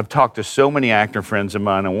mean, I've talked to so many actor friends of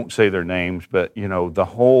mine. I won't say their names, but the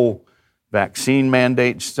whole vaccine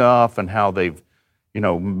mandate stuff and how they've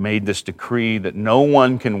made this decree that no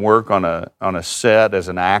one can work on a set as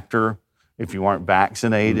an actor if you aren't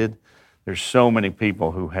vaccinated. There's so many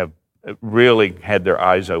people who have really had their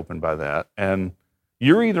eyes opened by that, and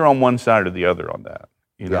you're either on one side or the other on that.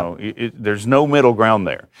 There's no middle ground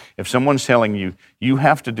there. If someone's telling you, you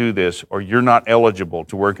have to do this or you're not eligible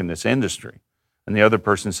to work in this industry, and the other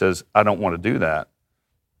person says, I don't want to do that,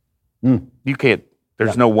 you can't,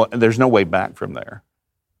 there's no way back from there.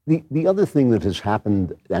 The other thing that has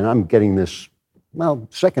happened, and I'm getting this,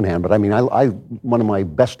 secondhand, but I mean, one of my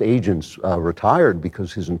best agents retired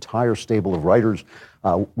because his entire stable of writers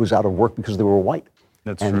was out of work because they were white.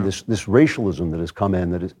 That's and true. this racialism that has come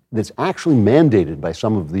in that's actually mandated by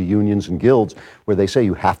some of the unions and guilds, where they say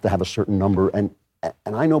you have to have a certain number. And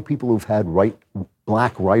I know people who've had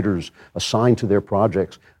black writers assigned to their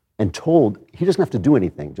projects and told he doesn't have to do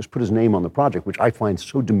anything, just put his name on the project, which I find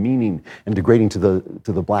so demeaning and degrading to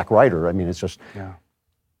the black writer. I mean, it's just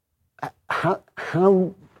how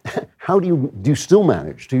do you still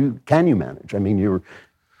manage? Can you manage? I mean, you're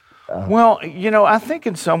well, I think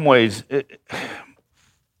in some ways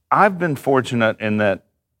I've been fortunate in that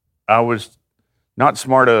I was not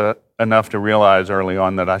smart enough to realize early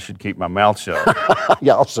on that I should keep my mouth shut.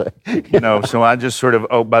 Yeah, I'll say. So I just sort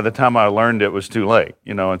of, by the time I learned it was too late.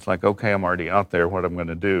 It's like, okay, I'm already out there, what I'm going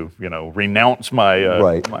to do, renounce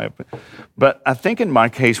my, but I think in my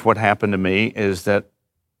case, what happened to me is that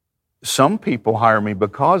some people hire me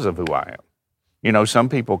because of who I am. Some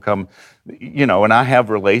people come, and I have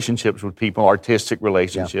relationships with people, artistic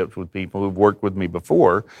relationships with people who've worked with me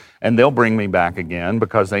before, and they'll bring me back again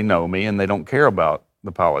because they know me and they don't care about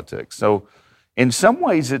the politics. So in some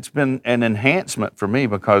ways it's been an enhancement for me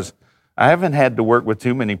because I haven't had to work with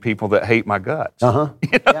too many people that hate my guts. And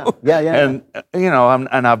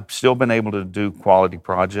I've still been able to do quality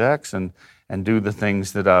projects and do the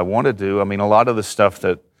things that I want to do. I mean, a lot of the stuff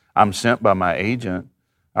that I'm sent by my agent,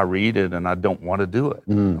 I read it and I don't want to do it.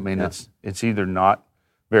 I mean, it's either not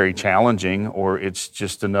very challenging or it's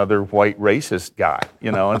just another white racist guy.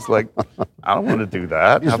 It's like, I don't want to do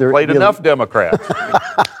that. I've played enough Democrats.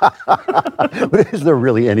 But is there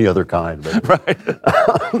really any other kind? Right.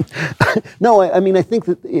 No, I mean, I think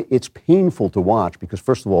that it's painful to watch because,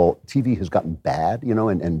 first of all, TV has gotten bad,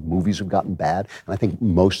 and movies have gotten bad. And I think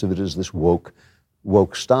most of it is this woke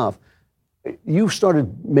stuff. You've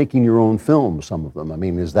started making your own films, some of them. I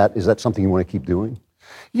mean, is that something you want to keep doing?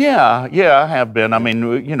 Yeah, I have been. I mean,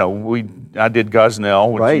 I did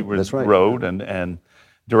Gosnell, which you wrote and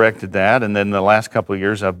directed that, and then the last couple of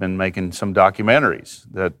years I've been making some documentaries.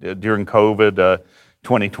 That during COVID,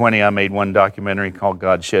 2020, I made one documentary called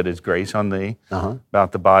 "God Shed His Grace on Thee,"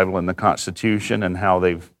 about the Bible and the Constitution and how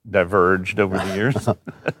they've diverged over the years.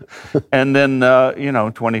 And then,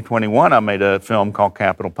 2021, I made a film called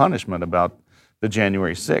 "Capital Punishment" about the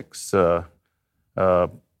January 6th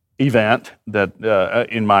event that,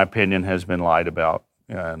 in my opinion, has been lied about,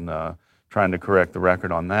 and trying to correct the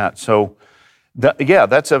record on that. So,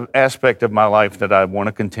 that's an aspect of my life that I want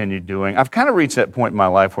to continue doing. I've kind of reached that point in my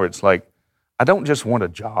life where it's like, I don't just want a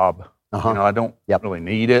job. I don't really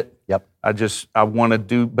need it. I want to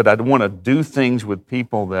do, but I want to do things with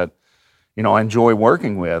people that, I enjoy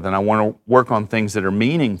working with, and I want to work on things that are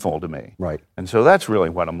meaningful to me. Right. And so that's really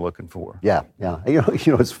what I'm looking for. Yeah.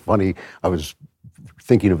 It's funny. I was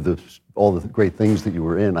thinking of all the great things that you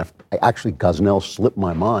were in. I actually, Gosnell slipped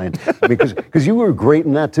my mind. I mean, because you were great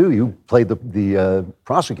in that too. You played the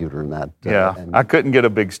prosecutor in that. I couldn't get a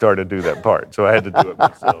big star to do that part, so I had to do it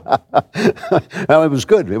myself. No, it was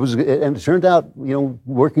good. And it turned out,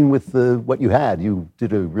 working with what you had, you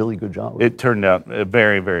did a really good job. It turned out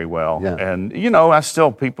very, very well. Yeah. And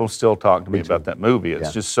people still talk to me about that movie.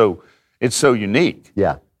 It's just it's so unique.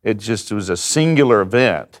 Yeah. It was a singular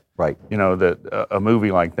event. Right. That a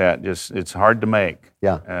movie like that it's hard to make.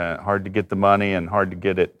 Yeah. Hard to get the money and hard to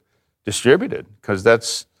get it distributed because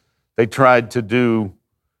they tried to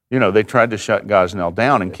shut Gosnell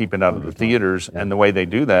down and keep it out of the theaters. Yeah. And the way they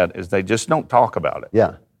do that is they just don't talk about it.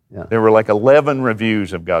 Yeah. Yeah. There were like 11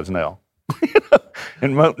 reviews of Gosnell.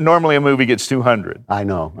 And normally a movie gets 200. I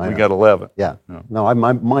know. We got 11. Yeah. No,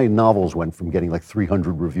 my novels went from getting like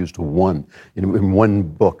 300 reviews to one in one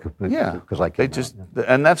book. Yeah. Because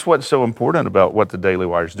and that's what's so important about what the Daily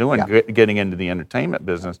Wire is doing, getting into the entertainment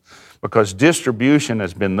business, because distribution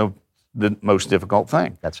has been the most difficult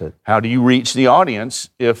thing. That's it. How do you reach the audience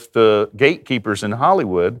if the gatekeepers in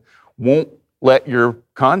Hollywood won't let your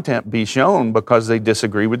content be shown because they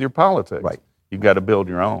disagree with your politics? Right. You've got to build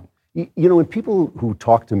your own. When people who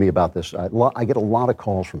talk to me about this, I get a lot of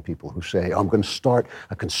calls from people who say, I'm going to start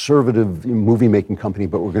a conservative movie-making company,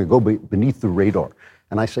 but we're going to go beneath the radar.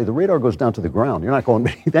 And I say, the radar goes down to the ground. You're not going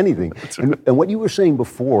beneath anything. Right. And what you were saying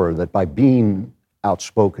before, that by being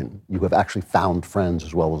outspoken, you have actually found friends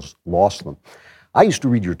as well as lost them. I used to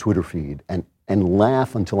read your Twitter feed and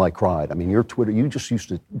laugh until I cried. I mean, your Twitter, you just used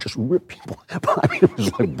to rip people. I mean, it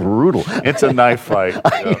was like brutal. It's a knife fight.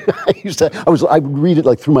 I would read it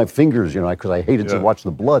like through my fingers, because I hated to watch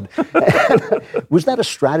the blood. Was that a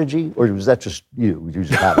strategy, or was that just you? You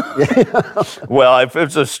just had it? Well, if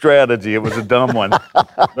it's a strategy, it was a dumb one.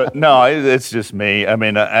 But no, it's just me. I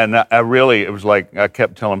mean, and it was like, I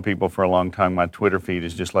kept telling people for a long time, my Twitter feed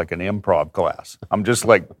is just like an improv class. I'm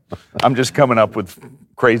just coming up with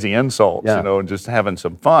crazy insults, and just having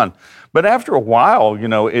some fun. But after a while,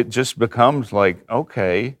 it just becomes like,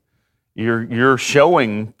 okay, you're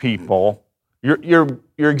showing people, you're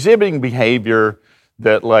exhibiting behavior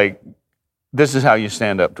that, like, this is how you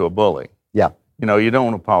stand up to a bully. Yeah. You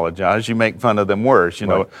don't apologize. You make fun of them worse.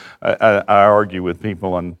 Right. I argue with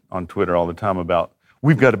people on Twitter all the time about,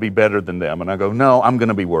 we've got to be better than them. And I go, no, I'm going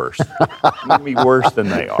to be worse. I'm going to be worse than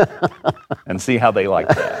they are. And see how they like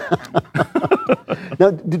that. Now,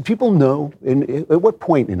 did people know, at what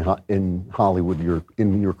point in Hollywood,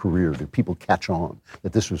 in your career, did people catch on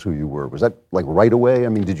that this was who you were? Was that like right away? I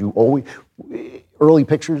mean, did you always, early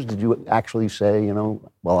pictures, did you actually say,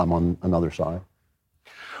 well, I'm on another side?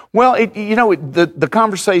 Well, the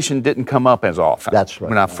conversation didn't come up as often. That's right.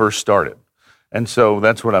 When I first started. And so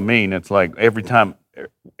that's what I mean. It's like every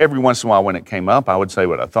once in a while when it came up, I would say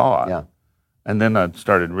what I thought. Yeah. And then I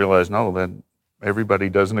started realizing, that everybody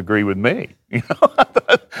doesn't agree with me.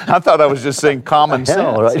 I thought I was just saying common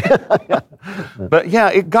sense. Right? But yeah,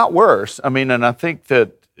 it got worse. I mean, and I think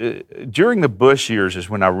that during the Bush years is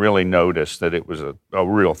when I really noticed that it was a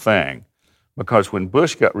real thing. Because when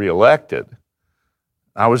Bush got reelected,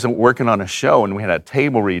 I was working on a show and we had a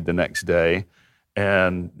table read the next day.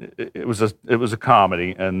 And it was a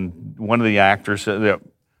comedy, and one of the actors said,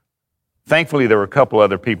 thankfully there were a couple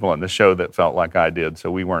other people on the show that felt like I did,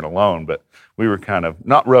 so we weren't alone, but we were kind of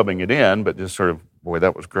not rubbing it in, but just sort of, boy,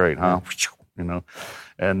 that was great, huh?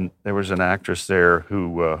 And there was an actress there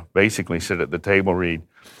who basically said at the table read,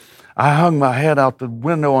 I hung my head out the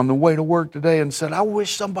window on the way to work today and said, I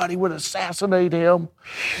wish somebody would assassinate him.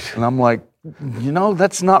 And I'm like,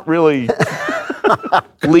 that's not really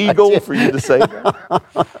legal for you to say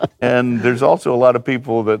that. And there's also a lot of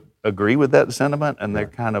people that agree with that sentiment, and they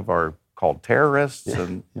kind of are called terrorists. Yeah.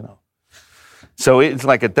 And so it's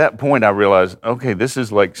like at that point I realized, okay, this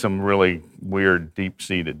is like some really weird,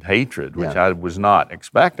 deep-seated hatred, which I was not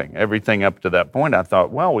expecting. Everything up to that point, I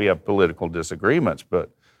thought, well, we have political disagreements, but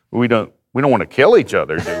we don't want to kill each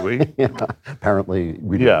other, do we? Apparently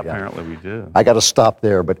we do. Yeah, apparently we do. I got to stop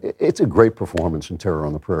there, but it's a great performance in Terror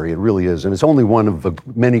on the Prairie. It really is, and it's only one of the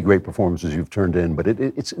many great performances you've turned in. But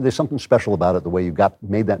there's something special about it, the way you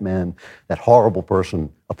made that man, that horrible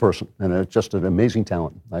person, a person, and it's just an amazing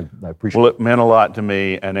talent. I appreciate it. Well, it meant a lot to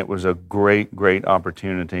me, and it was a great, great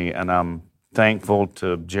opportunity, and I'm thankful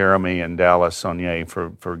to Jeremy and Dallas Saunier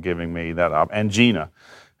for giving me that and Gina,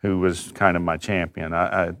 who was kind of my champion.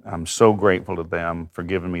 I'm so grateful to them for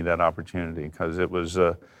giving me that opportunity, because it was,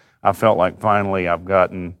 I felt like finally I've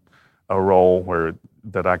gotten a role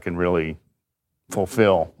that I can really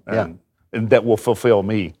fulfill, and that will fulfill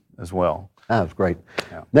me as well. That was great.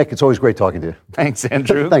 Yeah. Nick, it's always great talking to you. Thanks,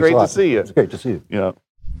 Andrew. Thanks great to see you. It's great to see you. Yeah.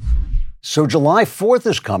 So July 4th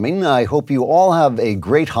is coming. I hope you all have a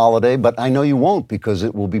great holiday, but I know you won't because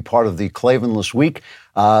it will be part of the Clavenless Week.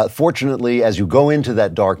 Fortunately, as you go into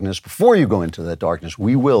that darkness, before you go into that darkness,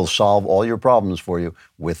 we will solve all your problems for you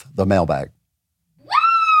with the mailbag.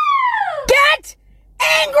 Get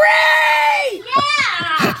angry!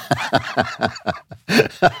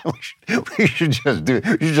 we should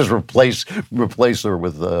just replace her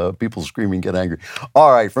with people screaming "Get angry!"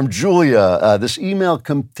 All right, from Julia. This email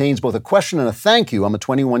contains both a question and a thank you. I'm a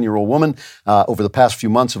 21-year-old woman. Over the past few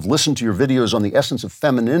months, have listened to your videos on the essence of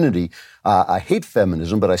femininity. I hate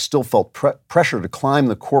feminism, but I still felt pressure to climb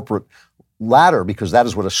the corporate ladder because that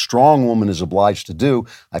is what a strong woman is obliged to do.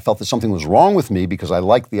 I felt that something was wrong with me because I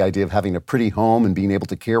liked the idea of having a pretty home and being able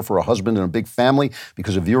to care for a husband and a big family.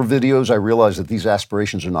 Because of your videos, I realized that these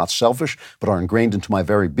aspirations are not selfish, but are ingrained into my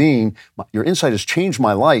very being. Your insight has changed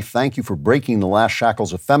my life. Thank you for breaking the last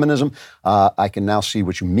shackles of feminism. I can now see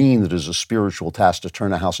what you mean, that it is a spiritual task to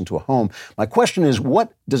turn a house into a home. My question is,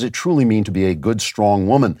 what does it truly mean to be a good, strong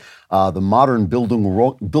woman? The modern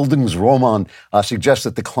Bildungsroman suggests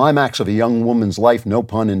that the climax of a young woman's life, no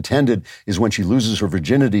pun intended, is when she loses her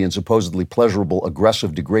virginity in supposedly pleasurable,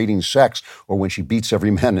 aggressive, degrading sex, or when she beats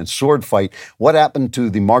every man in sword fight. What happened to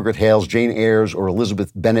the Margaret Hales, Jane Eyres, or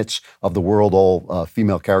Elizabeth Bennets of the world, all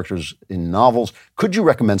female characters in novels? Could you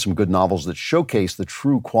recommend some good novels that showcase the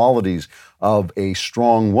true qualities of a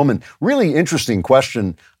strong woman? Really interesting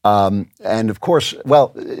question. And of course,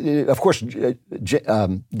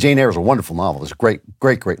 Jane Eyre is a wonderful novel. It's a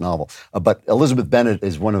great novel. But Elizabeth Bennet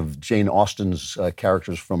is one of Jane Austen's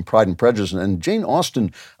characters from Pride and Prejudice. And Jane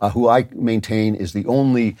Austen, who I maintain is the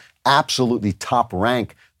only absolutely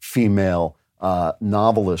top-rank female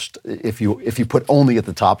novelist. If you put only at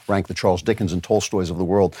the top rank the Charles Dickens and Tolstoys of the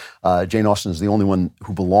world, Jane Austen is the only one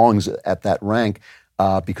who belongs at that rank.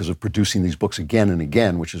 Because of producing these books again and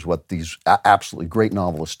again, which is what these absolutely great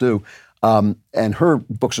novelists do. And her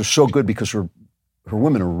books are so good because her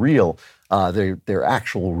women are real. They're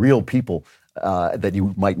actual real people that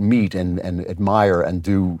you might meet and admire and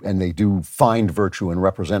they do find virtue and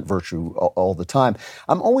represent virtue all the time.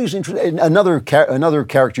 I'm always interested in another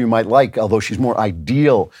character you might like, although she's more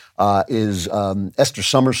ideal, is Esther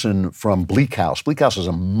Summerson from Bleak House. Bleak House is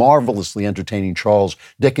a marvelously entertaining Charles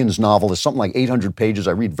Dickens novel. It's something like 800 pages.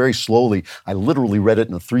 I read very slowly. I literally read it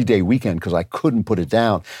in a 3-day weekend because I couldn't put it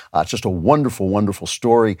down. It's just a wonderful, wonderful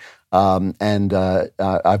story. I've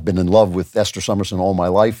been in love with Esther Summerson all my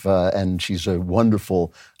life, and she's a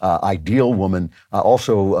wonderful, ideal woman.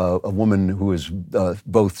 Also, a woman who is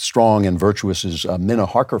both strong and virtuous is Minna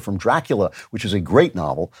Harker from Dracula, which is a great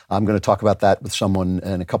novel. I'm going to talk about that with someone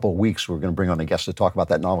in a couple of weeks. We're going to bring on a guest to talk about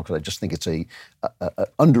that novel because I just think it's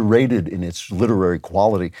underrated in its literary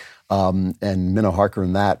quality. And Minna Harker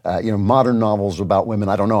in that, modern novels about women.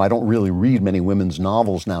 I don't know. I don't really read many women's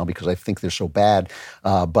novels now because I think they're so bad,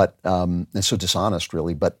 and so dishonest,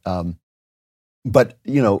 really. But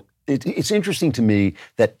it's interesting to me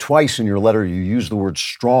that twice in your letter you use the word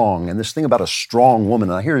strong, and this thing about a strong woman.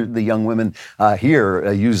 And I hear the young women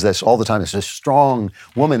here use this all the time. It's a strong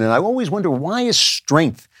woman, and I always wonder, why is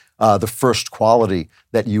strength the first quality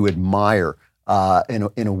that you admire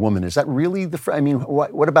in a woman? Is that really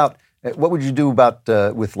what would you do about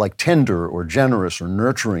with like tender or generous or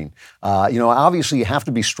nurturing? Obviously you have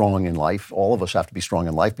to be strong in life. All of us have to be strong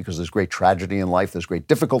in life because there's great tragedy in life, there's great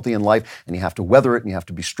difficulty in life, and you have to weather it and you have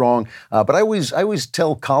to be strong. But I always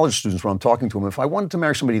tell college students when I'm talking to them, if I wanted to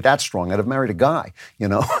marry somebody that strong, I'd have married a guy.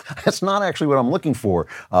 That's not actually what I'm looking for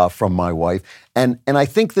from my wife. And I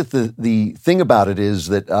think that the thing about it is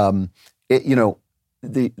that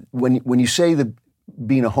when you say that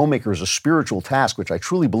being a homemaker is a spiritual task, which I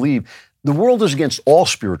truly believe, the world is against all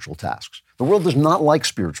spiritual tasks. The world does not like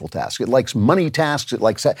spiritual tasks. It likes money tasks. It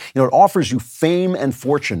likes it offers you fame and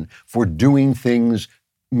fortune for doing things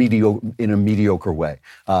in a mediocre way.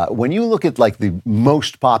 When you look at like the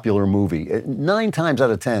most popular movie, 9 times out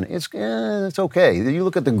of 10, it's okay. You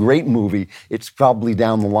look at the great movie, it's probably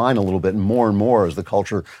down the line a little bit, and more as the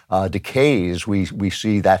culture decays, we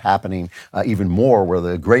see that happening even more, where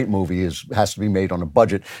the great movie has to be made on a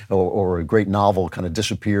budget, or a great novel kind of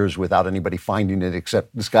disappears without anybody finding it,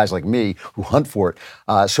 except this guys like me who hunt for it.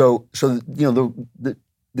 So the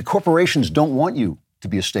corporations don't want you to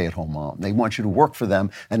be a stay-at-home mom. They want you to work for them,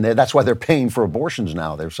 and that's why they're paying for abortions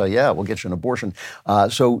now. They say, yeah, we'll get you an abortion.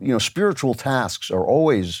 So spiritual tasks are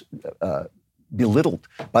always belittled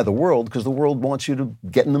by the world because the world wants you to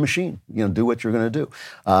get in the machine, do what you're going to do.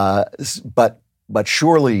 But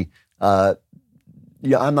surely, I'm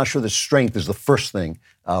not sure that strength is the first thing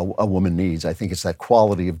a woman needs. I think it's that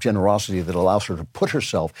quality of generosity that allows her to put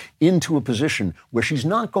herself into a position where she's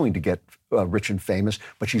not going to get rich and famous,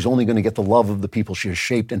 but she's only going to get the love of the people she has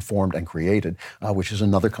shaped and formed and created, which is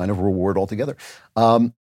another kind of reward altogether.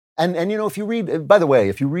 And you know, if you read, by the way,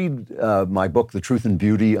 if you read my book, The Truth and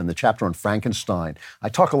Beauty, and the chapter on Frankenstein, I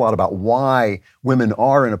talk a lot about why women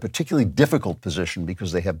are in a particularly difficult position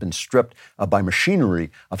because they have been stripped by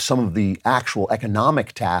machinery of some of the actual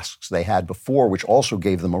economic tasks they had before, which also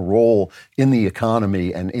gave them a role in the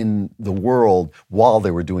economy and in the world while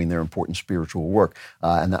they were doing their important spiritual work.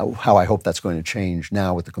 And how I hope that's going to change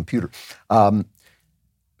now with the computer.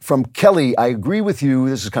 From Kelly, I agree with you.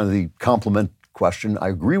 This is kind of the compliment question. I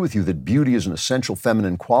agree with you that beauty is an essential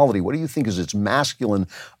feminine quality. What do you think is its masculine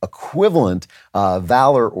equivalent,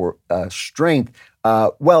 valor or strength?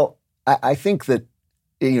 Well, I think that,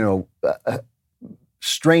 you know,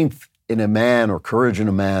 strength in a man or courage in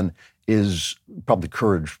a man is probably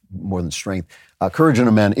courage more than strength. Courage in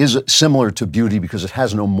a man is similar to beauty because it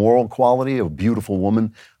has no moral quality. A beautiful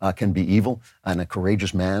woman can be evil, and a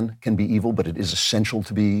courageous man can be evil, but it is essential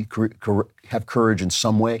to be have courage in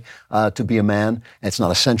some way to be a man. And it's not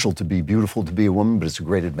essential to be beautiful to be a woman, but it's a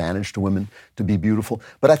great advantage to women to be beautiful.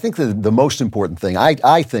 But I think the most important thing,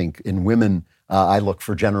 I think in women, I look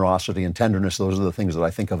for generosity and tenderness. Those are the things that I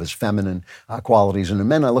think of as feminine qualities. And in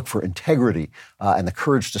men, I look for integrity and the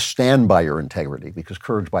courage to stand by your integrity, because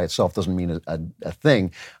courage by itself doesn't mean a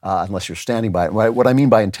thing unless you're standing by it. What I mean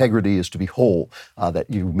by integrity is to be whole, that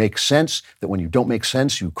you make sense, that when you don't make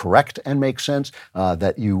sense, you correct and make sense,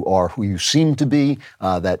 that you are who you seem to be,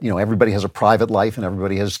 that, you know, everybody has a private life and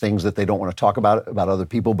everybody has things that they don't want to talk about other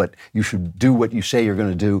people, but you should do what you say you're going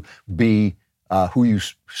to do, be who you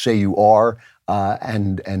say you are,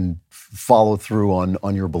 and follow through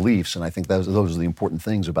on your beliefs. And I think those are the important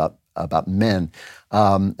things about men.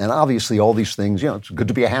 And obviously all these things, you know, it's good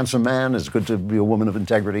to be a handsome man, it's good to be a woman of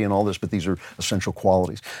integrity and all this, but these are essential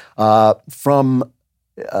qualities. From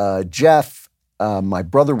Jeff, my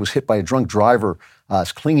brother was hit by a drunk driver,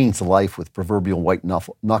 clinging to life with proverbial white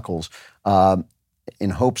knuckles,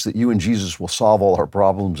 in hopes that you and Jesus will solve all our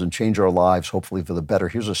problems and change our lives, hopefully for the better.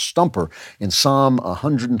 Here's a stumper. In Psalm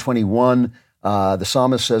 121, the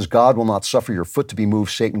psalmist says, God will not suffer your foot to be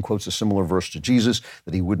moved. Satan quotes a similar verse to Jesus,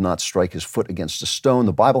 that he would not strike his foot against a stone.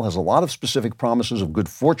 The Bible has a lot of specific promises of good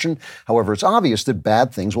fortune. However, it's obvious that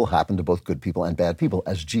bad things will happen to both good people and bad people,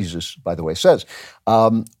 as Jesus, by the way, says.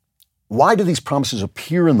 Why do these promises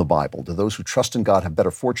appear in the Bible? Do those who trust in God have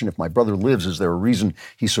better fortune? If my brother lives, is there a reason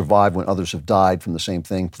he survived when others have died from the same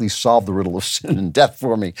thing? Please solve the riddle of sin and death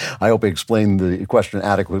for me. I hope I explained the question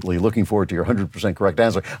adequately. Looking forward to your 100% correct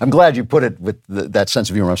answer. I'm glad you put it with that sense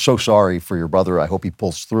of humor. I'm so sorry for your brother. I hope he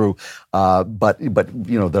pulls through. But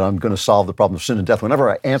you know, that I'm going to solve the problem of sin and death.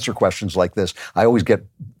 Whenever I answer questions like this, I always get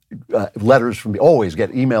letters from, always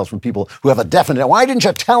get emails from people who have a definite, why didn't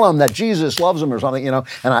you tell him that Jesus loves him or something, you know?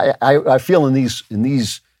 And I feel in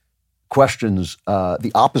these questions,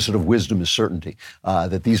 the opposite of wisdom is certainty,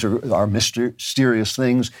 that these are mysterious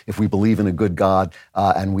things if we believe in a good God,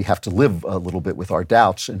 and we have to live a little bit with our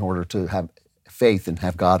doubts in order to have faith and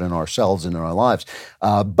have God in ourselves and in our lives.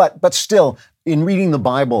 But still, in reading the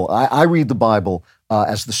Bible, I read the Bible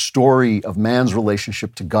as the story of man's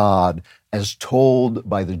relationship to God as told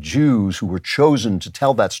by the Jews who were chosen to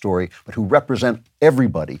tell that story, but who represent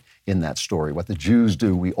everybody in that story. What the Jews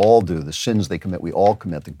do, we all do. The sins they commit, we all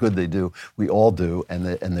commit. The good they do, we all do. And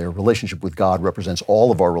their relationship with God represents all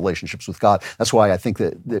of our relationships with God. That's why I think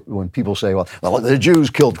that when people say, well, the Jews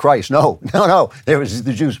killed Christ. No. There was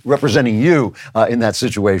the Jews representing you in that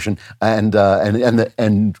situation. And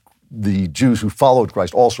the Jews who followed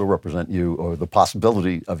Christ also represent you, or the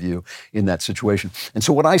possibility of you in that situation. And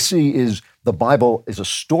so what I see is the Bible is a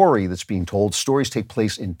story that's being told. Stories take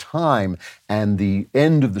place in time, and the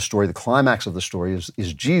end of the story, the climax of the story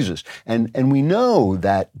is Jesus. And we know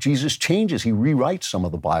that Jesus changes. He rewrites some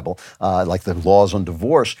of the Bible, like the laws on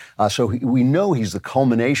divorce. So we know he's the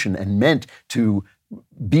culmination and meant to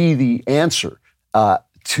be the answer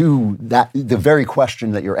to the very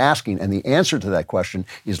question that you're asking. And the answer to that question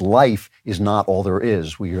is life is not all there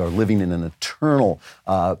is. We are living in an eternal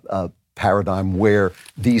paradigm where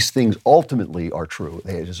these things ultimately are true.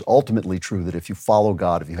 It is ultimately true that if you follow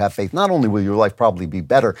God, if you have faith, not only will your life probably be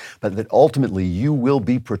better, but that ultimately you will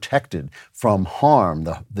be protected from harm,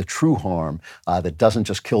 the true harm that doesn't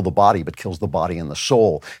just kill the body, but kills the body and the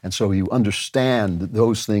soul. And so you understand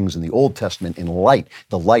those things in the Old Testament in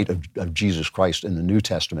the light of Jesus Christ in the New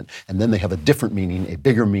Testament. And then they have a different meaning, a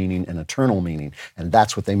bigger meaning, an eternal meaning. And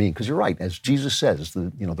that's what they mean. Because you're right, as Jesus says,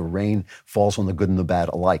 the rain falls on the good and the bad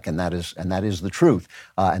alike. And that is promise, and that is the truth.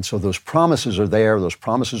 And so those promises are there. Those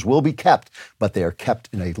promises will be kept, but they are kept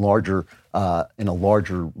in a larger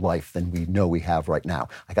life than we know we have right now.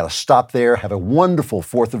 I got to stop there, have a wonderful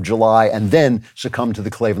 4th of July, and then succumb to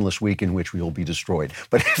the Klavanless week in which we will be destroyed.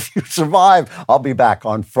 But if you survive, I'll be back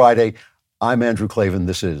on Friday. I'm Andrew Klavan.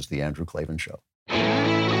 This is The Andrew Klavan Show.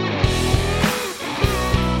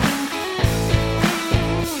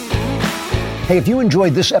 Hey, if you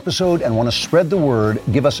enjoyed this episode and want to spread the word,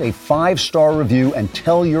 give us a 5-star review and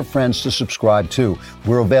tell your friends to subscribe too.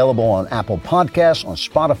 We're available on Apple Podcasts, on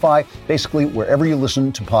Spotify, basically wherever you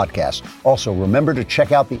listen to podcasts. Also, remember to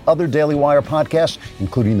check out the other Daily Wire podcasts,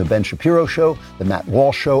 including The Ben Shapiro Show, The Matt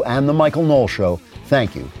Walsh Show, and The Michael Knowles Show.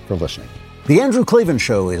 Thank you for listening. The Andrew Klavan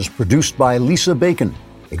Show is produced by Lisa Bacon.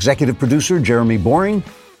 Executive producer Jeremy Boring.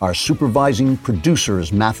 Our supervising producer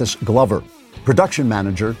is Mathis Glover. Production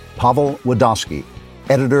manager, Pavel Wadowski.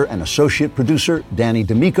 Editor and associate producer, Danny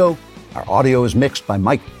D'Amico. Our audio is mixed by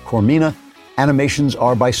Mike Cormina. Animations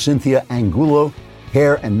are by Cynthia Angulo.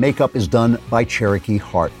 Hair and makeup is done by Cherokee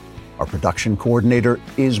Hart. Our production coordinator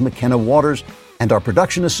is McKenna Waters. And our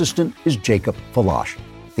production assistant is Jacob Falash.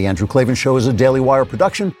 The Andrew Klavan Show is a Daily Wire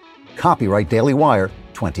production. Copyright Daily Wire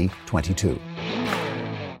 2022.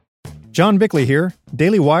 John Bickley here,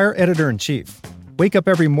 Daily Wire Editor-in-Chief. Wake up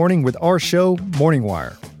every morning with our show, Morning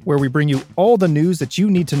Wire, where we bring you all the news that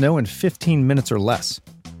you need to know in 15 minutes or less.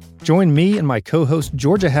 Join me and my co-host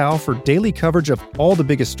Georgia Howe for daily coverage of all the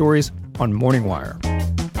biggest stories on Morning Wire.